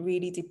management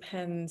really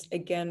depends,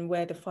 again,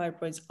 where the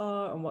fibroids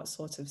are and what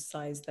sort of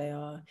size they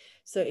are.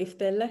 So if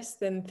they're less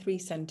than 3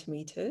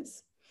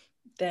 centimeters,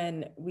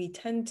 then we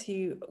tend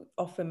to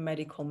offer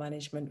medical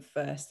management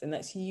first, and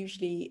that's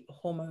usually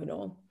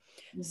hormonal.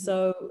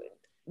 So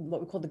what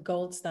we call the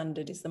gold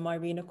standard is the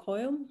Mirena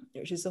coil,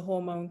 which is a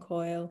hormone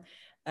coil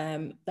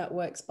that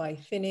works by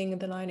thinning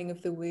the lining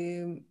of the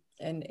womb.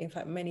 And in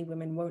fact, many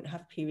women won't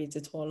have periods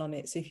at all on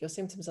it. So if your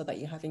symptoms are that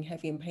you're having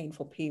heavy and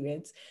painful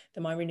periods,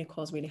 the Mirena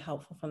coil is really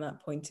helpful from that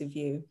point of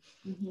view.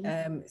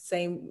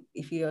 Same,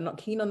 if you're not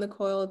keen on the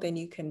coil, then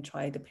you can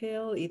try the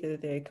pill, either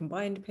the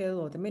combined pill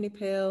or the mini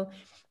pill,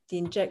 the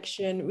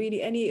injection.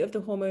 Really, any of the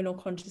hormonal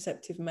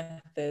contraceptive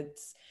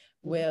methods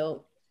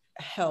will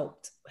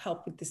help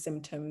with the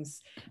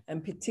symptoms,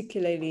 and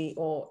particularly,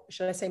 or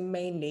should I say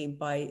mainly,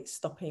 by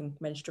stopping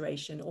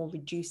menstruation or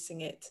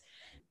reducing it.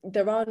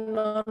 There are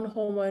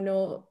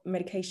non-hormonal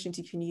medications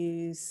you can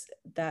use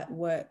that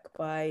work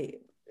by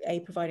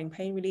providing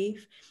pain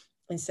relief,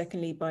 and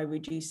secondly by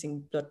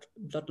reducing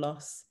blood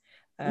loss.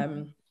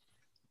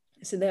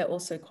 So they're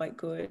also quite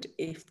good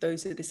if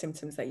those are the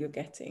symptoms that you're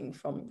getting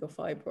from your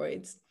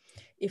fibroids.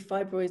 If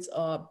fibroids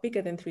are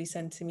bigger than 3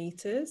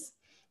 centimeters,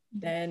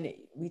 then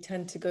we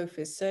tend to go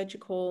for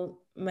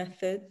surgical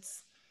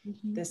methods.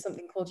 There's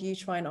something called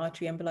uterine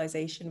artery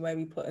embolization, where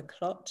we put a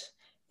clot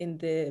in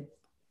the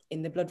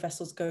blood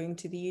vessels going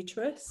to the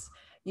uterus.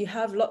 You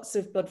have lots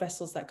of blood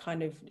vessels that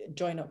kind of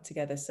join up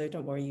together, so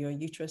don't worry, your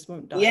uterus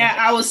won't die. Yeah,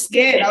 I was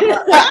scared. I was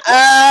like,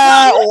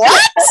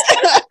 what?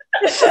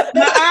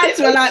 My eyes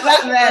were like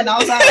that then. I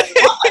was like,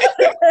 what?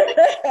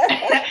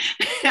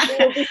 It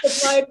will be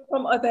supplied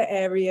from other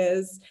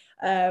areas.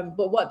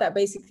 But what that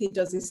basically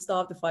does is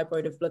starve the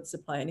fibroid of blood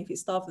supply. And if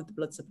it's starved of the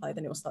blood supply,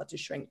 then it will start to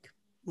shrink.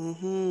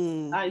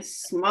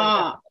 That's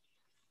smart.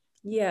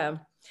 Yeah.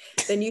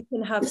 Then you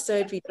can have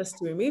surgery just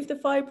to remove the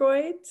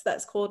fibroids.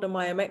 That's called a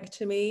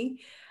myomectomy.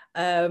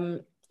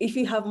 If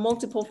you have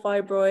multiple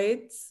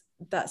fibroids,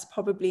 that's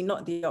probably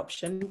not the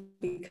option,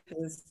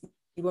 because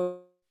you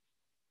won't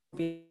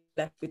be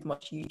left with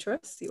much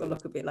uterus. It will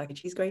look a bit like a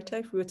cheese grater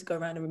if we were to go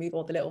around and remove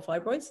all the little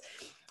fibroids.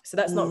 So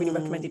that's not really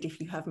recommended if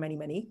you have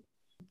many.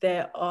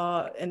 There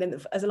are, and then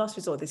as a last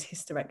resort, there's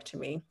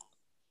hysterectomy.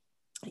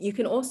 You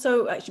can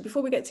also, actually,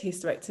 before we get to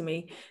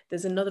hysterectomy,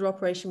 there's another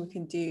operation we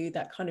can do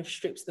that kind of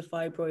strips the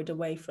fibroid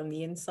away from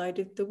the inside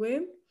of the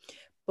womb,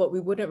 but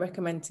we wouldn't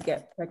recommend to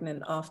get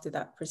pregnant after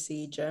that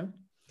procedure.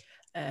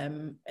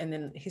 And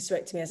then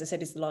hysterectomy, as I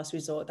said, is the last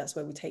resort. That's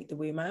where we take the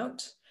womb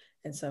out.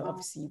 And so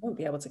obviously you won't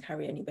be able to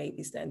carry any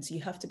babies then. So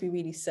you have to be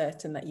really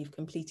certain that you've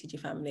completed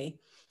your family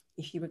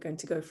if you were going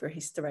to go for a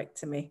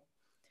hysterectomy.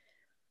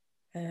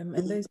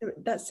 And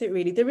that's it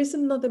really. There is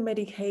another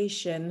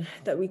medication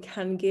that we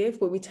can give,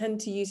 but we tend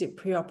to use it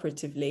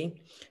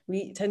preoperatively.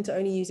 We tend to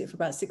only use it for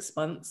about 6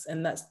 months,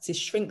 and that's to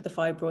shrink the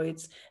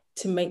fibroids,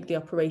 to make the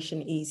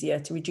operation easier,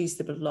 to reduce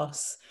the blood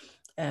loss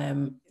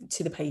to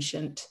the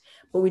patient.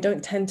 But we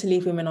don't tend to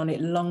leave women on it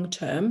long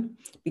term,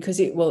 because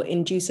it will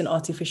induce an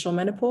artificial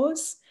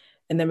menopause.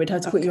 And then we'd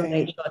have to put you on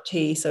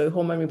HRT, so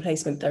hormone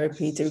replacement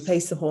therapy, to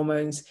replace the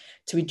hormones,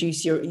 to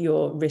reduce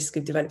your risk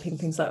of developing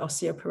things like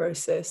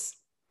osteoporosis.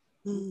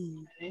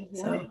 So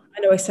I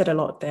know I said a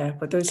lot there,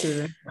 but those are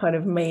the kind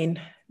of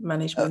main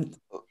management.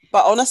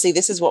 But honestly,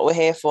 this is what we're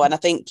here for. And I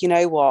think, you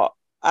know what,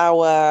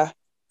 our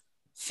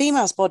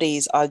females'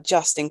 bodies are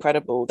just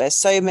incredible. There's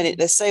so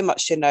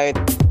much to know.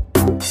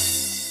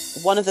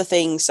 One of the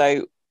things,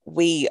 so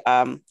we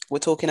were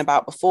talking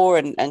about before,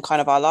 and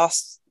kind of our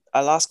last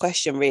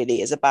question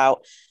really is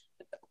about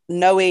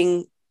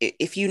knowing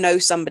if you know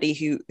somebody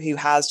who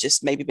has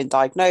just maybe been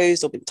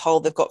diagnosed or been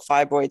told they've got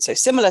fibroids. So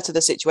similar to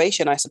the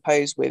situation, I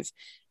suppose, with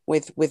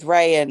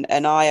Ray and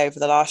I over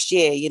the last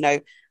year, you know,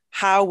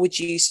 how would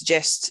you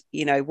suggest,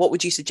 you know, what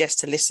would you suggest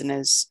to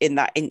listeners in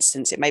that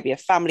instance? It may be a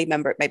family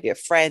member, it may be a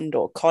friend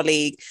or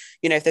colleague,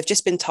 you know, if they've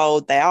just been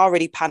told, they are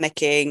already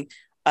panicking,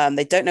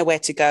 they don't know where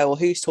to go or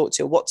who to talk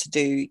to or what to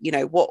do, you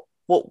know, what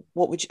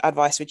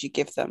advice would you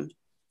give them?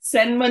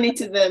 Send money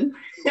to them.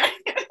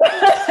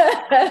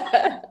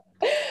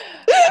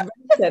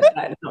 Said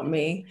that, not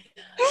me.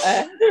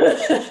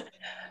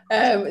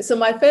 So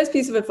my first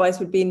piece of advice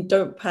would be,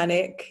 don't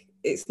panic.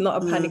 It's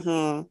not a panic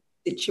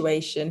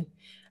situation.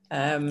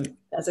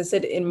 As I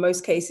said, in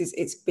most cases,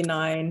 it's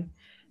benign.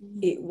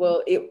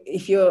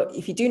 If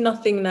you do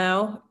nothing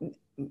now,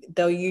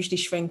 they'll usually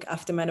shrink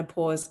after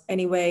menopause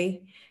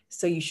anyway.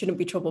 So you shouldn't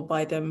be troubled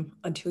by them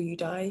until you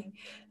die.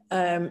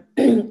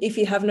 If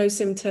you have no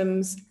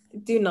symptoms,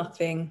 do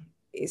nothing.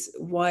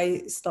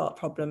 Why start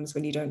problems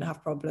when you don't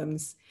have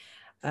problems?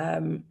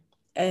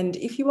 And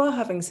if you are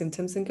having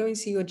symptoms, then go and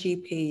see your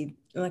GP.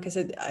 And like I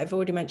said, I've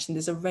already mentioned,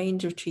 there's a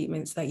range of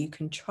treatments that you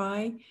can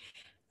try.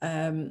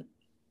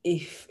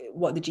 If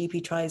what the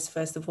GP tries,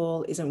 first of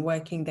all, isn't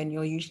working, then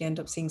you'll usually end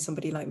up seeing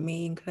somebody like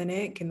me in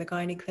the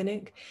gynae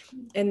clinic.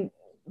 And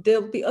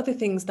there'll be other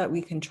things that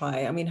we can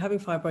try. I mean, having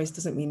fibroids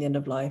doesn't mean the end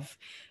of life.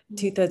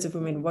 2/3 of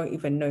women won't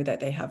even know that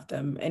they have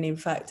them. And in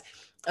fact,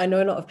 I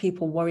know a lot of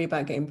people worry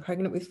about getting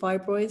pregnant with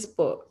fibroids,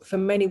 but for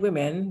many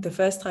women, the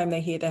first time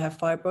they hear they have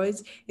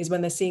fibroids is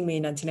when they're seeing me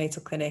in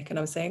antenatal clinic and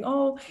I'm saying,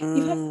 oh,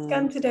 you've had a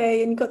scan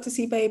today and you got to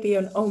see baby.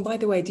 And oh, by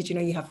the way, did you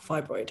know you have a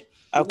fibroid?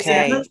 So they're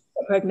Okay.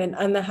 pregnant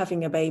and they're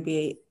having a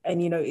baby.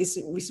 And,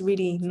 it's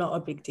really not a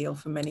big deal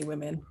for many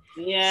women.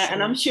 Yeah,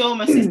 and I'm sure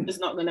my sister's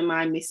not going to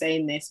mind me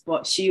saying this,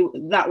 but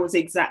that was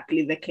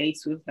exactly the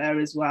case with her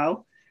as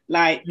well.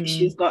 Like,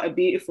 she's got a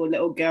beautiful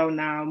little girl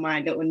now,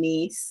 my little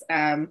niece.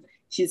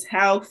 She's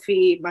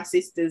healthy. My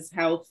sister's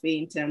healthy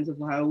in terms of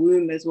her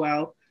womb as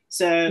well.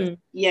 So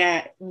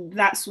yeah,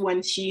 that's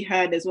when she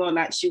heard as well,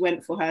 like she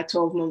went for her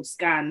 12-month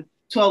scan.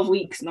 12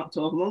 weeks, not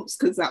 12 months,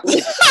 because that was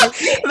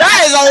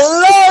that is a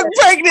long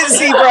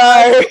pregnancy,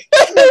 bro.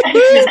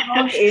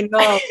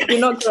 Enough. You're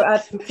not going to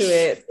add to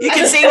it. You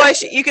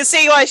can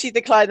see why she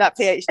declined that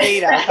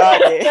PhD now,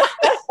 can't you?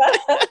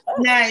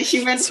 No,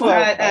 she went for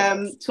her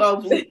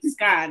 12-week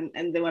scan,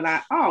 and they were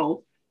like,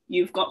 "Oh,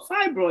 you've got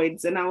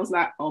fibroids," and I was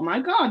like, "Oh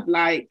my god,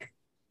 like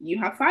you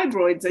have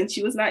fibroids?" And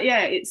she was like,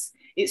 "Yeah, it's."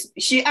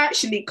 She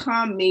actually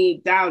calmed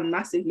me down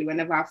massively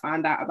whenever I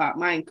found out about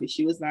mine, because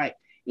she was like,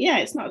 yeah,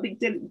 it's not a big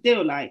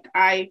deal. Like,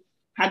 I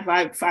had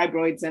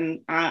fibroids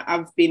and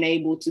I've been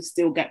able to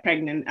still get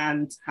pregnant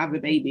and have a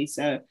baby.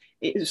 So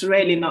it's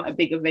really not a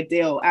big of a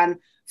deal. And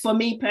for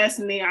me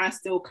personally, I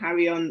still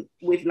carry on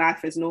with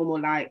life as normal.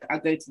 Like, I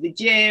go to the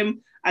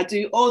gym, I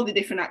do all the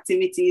different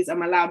activities,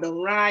 I'm allowed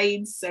on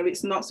rides. So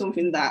it's not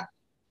something that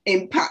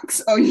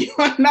impacts on your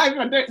life.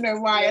 I don't know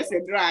why I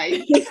said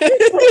ride.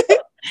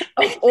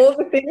 Of all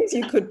the things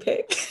you could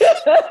pick.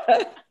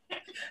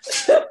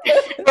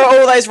 For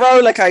all those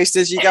roller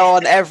coasters you go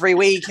on every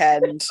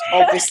weekend,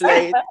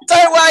 obviously.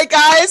 Don't worry,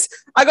 guys.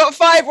 I got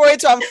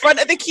fibroids, so I'm front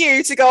of the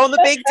queue to go on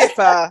the Big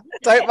Dipper.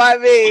 Don't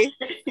mind me.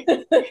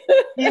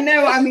 You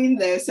know what I mean,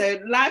 though. So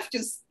life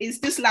it's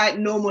just like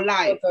normal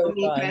life for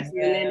me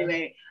personally,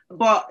 anyway.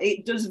 But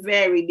it does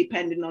vary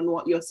depending on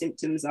what your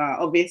symptoms are.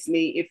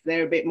 Obviously, if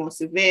they're a bit more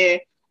severe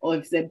or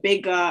if they're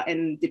bigger,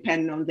 and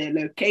depending on their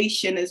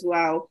location as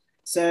well.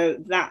 So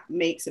that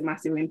makes a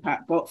massive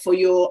impact. But for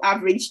your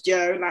average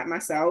Joe like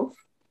myself,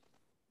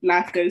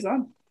 life goes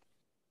on.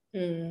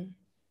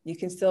 You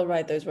can still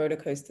ride those roller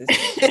coasters.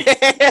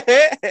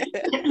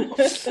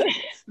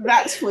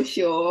 That's for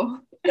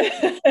sure.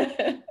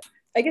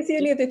 I guess the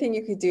only other thing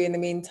you could do in the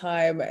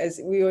meantime,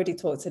 as we already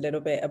talked a little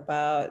bit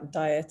about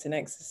diet and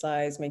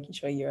exercise, making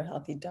sure you're a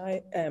healthy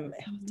diet,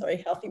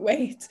 healthy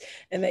weight,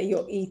 and that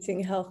you're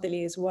eating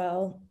healthily as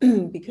well,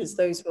 because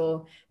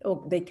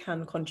they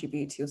can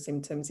contribute to your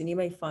symptoms, and you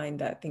may find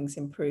that things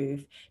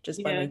improve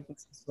just by making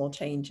some small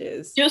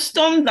changes. Just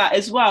on that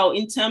as well,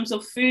 in terms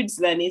of foods,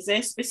 then, is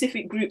there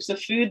specific groups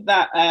of food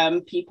that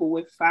people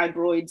with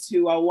fibroids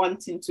who are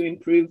wanting to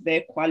improve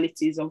their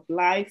qualities of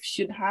life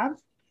should have?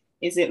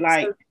 Is it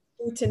like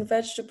fruit and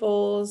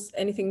vegetables,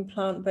 anything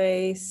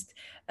plant-based?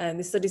 And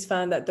the studies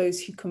found that those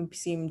who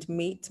consumed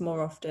meat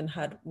more often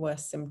had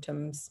worse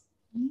symptoms.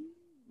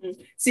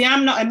 See,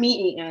 I'm not a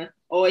meat eater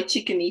or a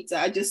chicken eater.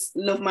 I just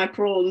love my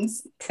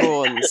prawns.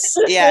 Prawns,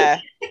 yeah.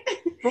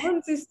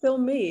 Prawns is still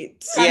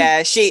meat.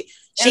 Yeah, she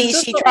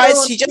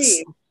tries. She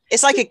just.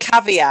 It's like a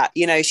caveat,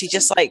 she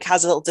just like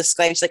has a little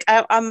disclaimer. She's like,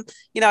 I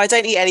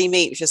don't eat any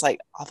meat, which is like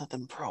other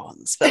than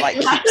prawns, but like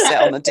keeps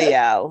it on the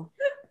DL.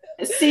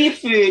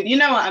 Seafood, you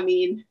know what I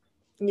mean?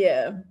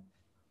 Yeah.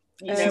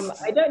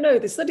 I don't know.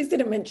 The studies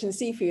didn't mention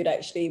seafood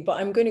actually,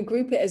 but I'm going to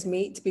group it as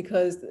meat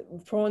because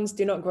prawns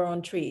do not grow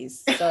on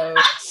trees. So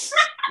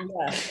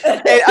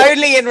yeah.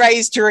 Only in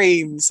raised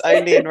dreams.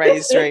 Only in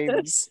raised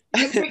dreams.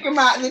 You pick them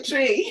out of the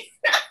tree.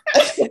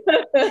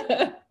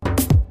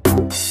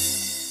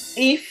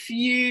 If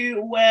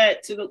you were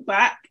to look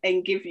back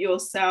and give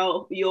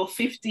yourself, your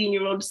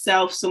 15-year-old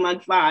self, some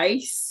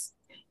advice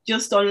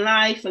just on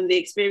life and the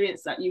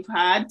experience that you've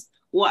had,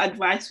 what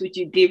advice would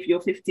you give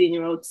your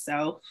 15-year-old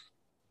self?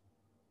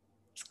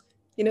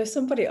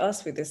 Somebody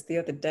asked me this the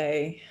other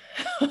day,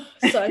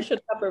 so I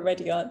should have a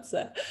ready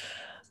answer.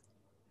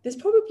 There's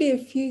probably a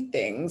few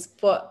things,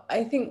 but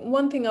I think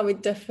one thing I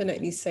would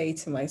definitely say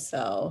to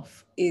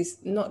myself is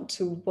not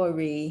to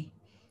worry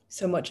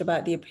so much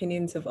about the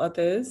opinions of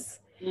others.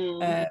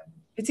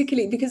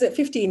 Particularly because at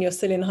 15 you're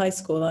still in high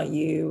school, aren't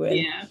you?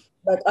 And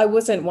like, I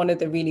wasn't one of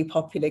the really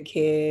popular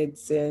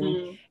kids,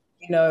 and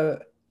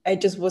I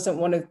just wasn't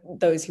one of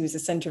those who was the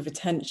center of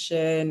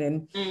attention,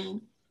 and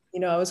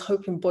I was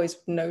hoping boys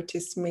would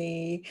notice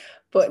me,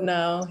 but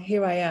now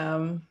here I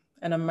am,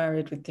 and I'm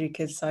married with 3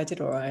 kids, so I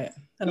did all right.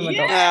 And I'm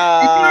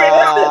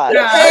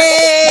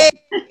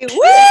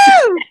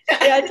Woo!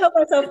 Yeah, I tell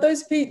myself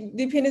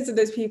the opinions of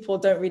those people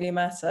don't really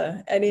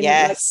matter, and in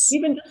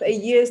even just a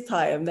year's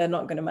time, they're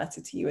not going to matter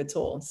to you at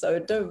all. So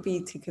don't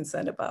be too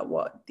concerned about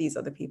what these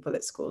other people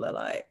at school are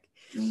like.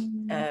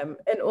 And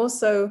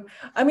also,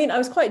 I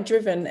was quite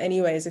driven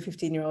anyway as a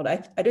 15-year-old.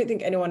 I don't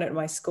think anyone at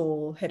my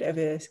school had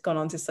ever gone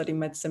on to study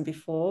medicine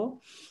before.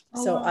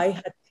 I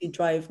had to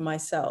drive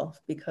myself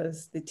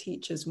because the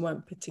teachers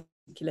weren't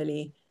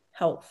particularly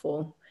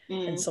helpful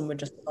and some were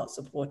just not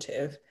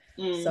supportive.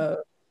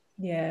 So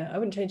Yeah, I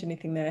wouldn't change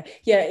anything there.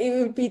 Yeah,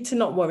 it would be to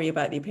not worry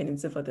about the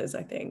opinions of others,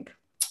 I think.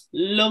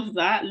 Love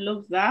that,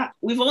 love that.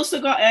 We've also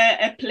got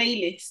a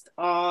playlist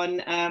on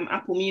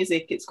Apple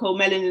Music. It's called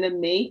Melanin and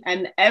Me,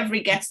 and every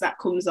guest that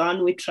comes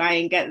on, we try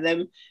and get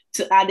them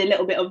to add a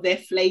little bit of their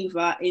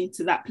flavor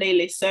into that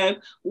playlist. So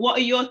what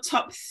are your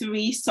top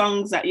 3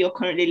 songs that you're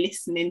currently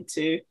listening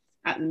to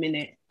at the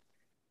minute?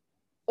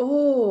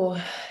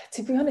 Oh,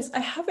 to be honest, I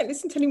haven't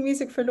listened to any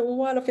music for a little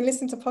while. I've been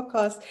listening to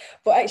podcasts,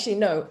 but actually,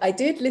 no, I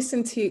did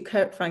listen to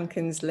Kurt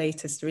Franklin's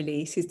latest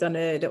release. He's done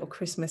a little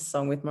Christmas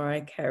song with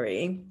Mariah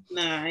Carey.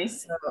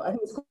 Nice. So I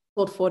think it's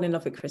called Fall in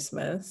Love with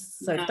Christmas.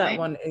 So Nice. that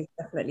one is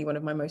definitely one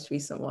of my most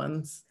recent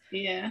ones.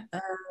 Yeah.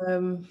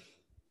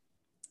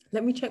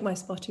 Let me check my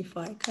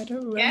Spotify. I don't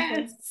remember.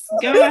 Yes,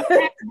 go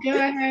ahead, go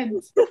ahead.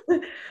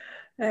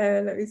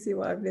 Let me see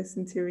what I've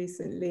listened to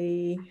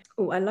recently.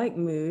 Oh, I like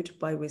Mood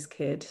by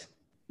Wizkid.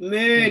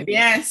 Mood,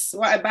 yes,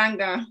 what a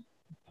banger.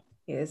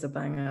 It is a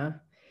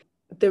banger.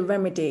 The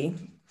Remedy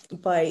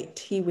by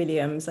T.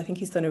 Williams. I think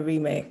he's done a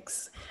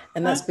remix,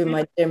 and that's been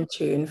my gym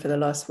tune for the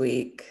last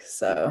week.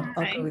 So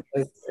I'll go with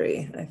those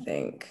 3, I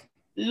think.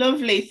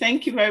 Lovely.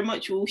 Thank you very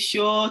much. We'll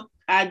sure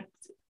add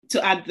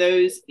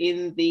those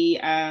in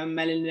the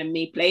Melanin and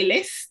Me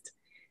playlist.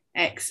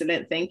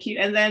 Excellent. Thank you.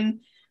 And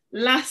then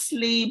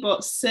lastly,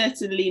 but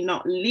certainly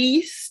not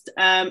least,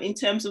 in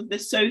terms of the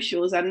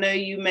socials, I know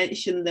you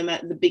mentioned them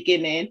at the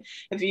beginning.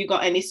 Have you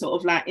got any sort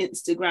of like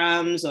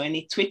Instagrams or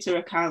any Twitter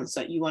accounts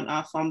that you want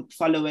our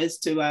followers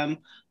to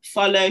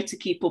follow to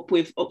keep up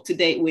to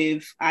date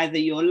with either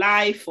your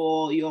life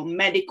or your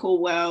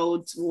medical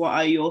world? What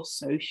are your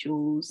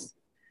socials?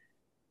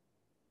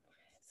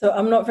 So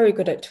I'm not very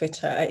good at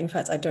Twitter. In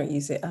fact, I don't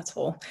use it at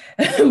all.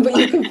 But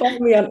you can follow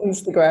me on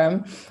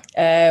Instagram.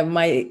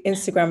 My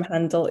Instagram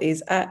handle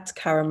is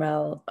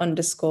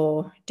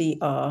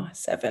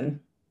 @caramel_dr7.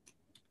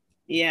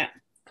 Yeah,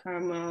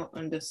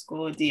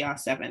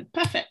 caramel_dr7.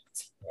 Perfect.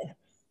 Yeah.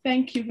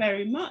 Thank you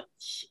very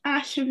much.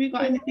 Ash, have you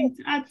got anything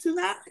to add to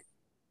that?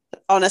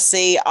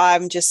 Honestly,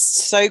 I'm just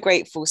so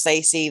grateful,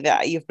 Stacey,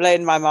 that you've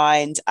blown my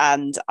mind.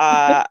 And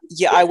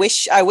yeah, I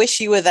wish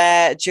you were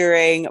there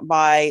during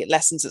my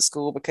lessons at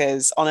school,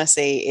 because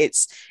honestly,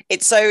 it's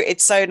so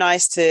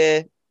nice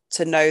to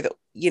know that,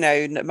 you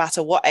know, no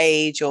matter what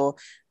age or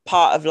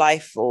part of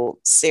life or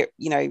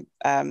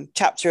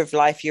chapter of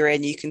life you're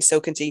in, you can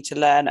still continue to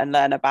learn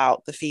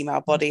about the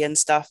female body and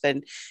stuff.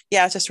 And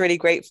yeah, just really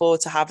grateful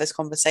to have this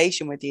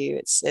conversation with you.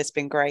 It's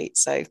been great.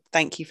 So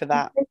thank you for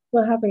that. Thanks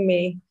for having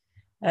me.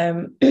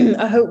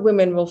 I hope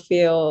women will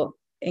feel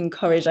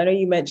encouraged. I know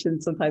you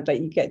mentioned sometimes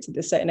that you get to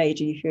a certain age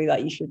and you feel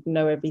like you should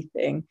know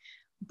everything,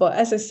 but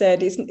as I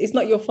said, it's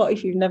not your fault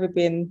if you've never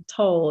been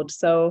told.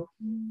 So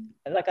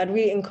like, I'd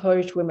really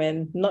encourage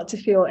women not to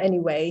feel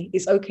any way.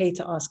 It's okay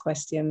to ask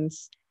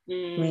questions. I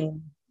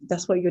mean,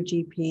 that's what your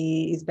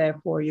GP is there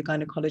for, your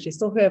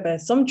gynecologist or whoever,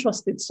 some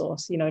trusted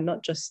source, you know,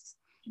 not just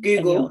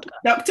Google,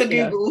 Dr.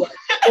 Google.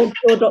 Or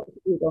Dr.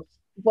 Google.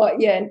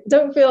 But yeah,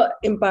 don't feel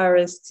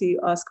embarrassed to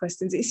ask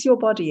questions. It's your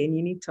body and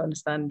you need to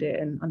understand it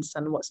and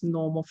understand what's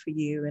normal for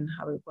you and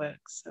how it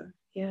works. So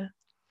yeah,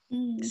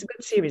 it's a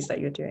good series that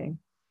you're doing.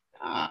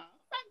 Thank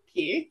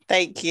you.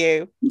 Thank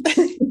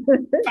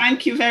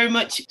you very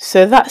much.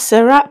 So that's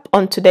a wrap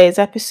on today's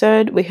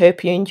episode. We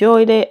hope you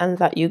enjoyed it and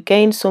that you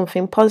gained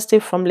something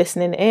positive from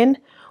listening in,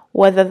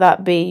 whether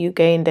that be you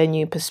gained a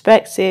new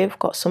perspective,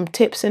 got some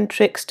tips and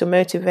tricks to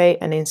motivate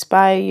and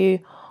inspire you,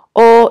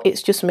 or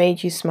it's just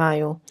made you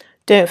smile.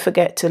 Don't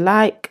forget to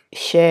like,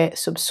 share,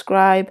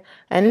 subscribe,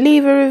 and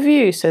leave a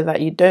review so that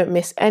you don't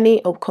miss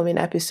any upcoming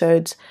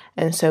episodes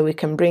and so we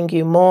can bring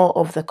you more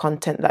of the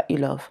content that you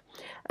love.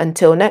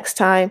 Until next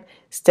time,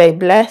 stay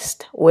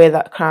blessed, wear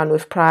that crown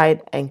with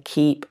pride, and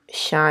keep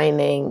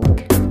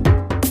shining.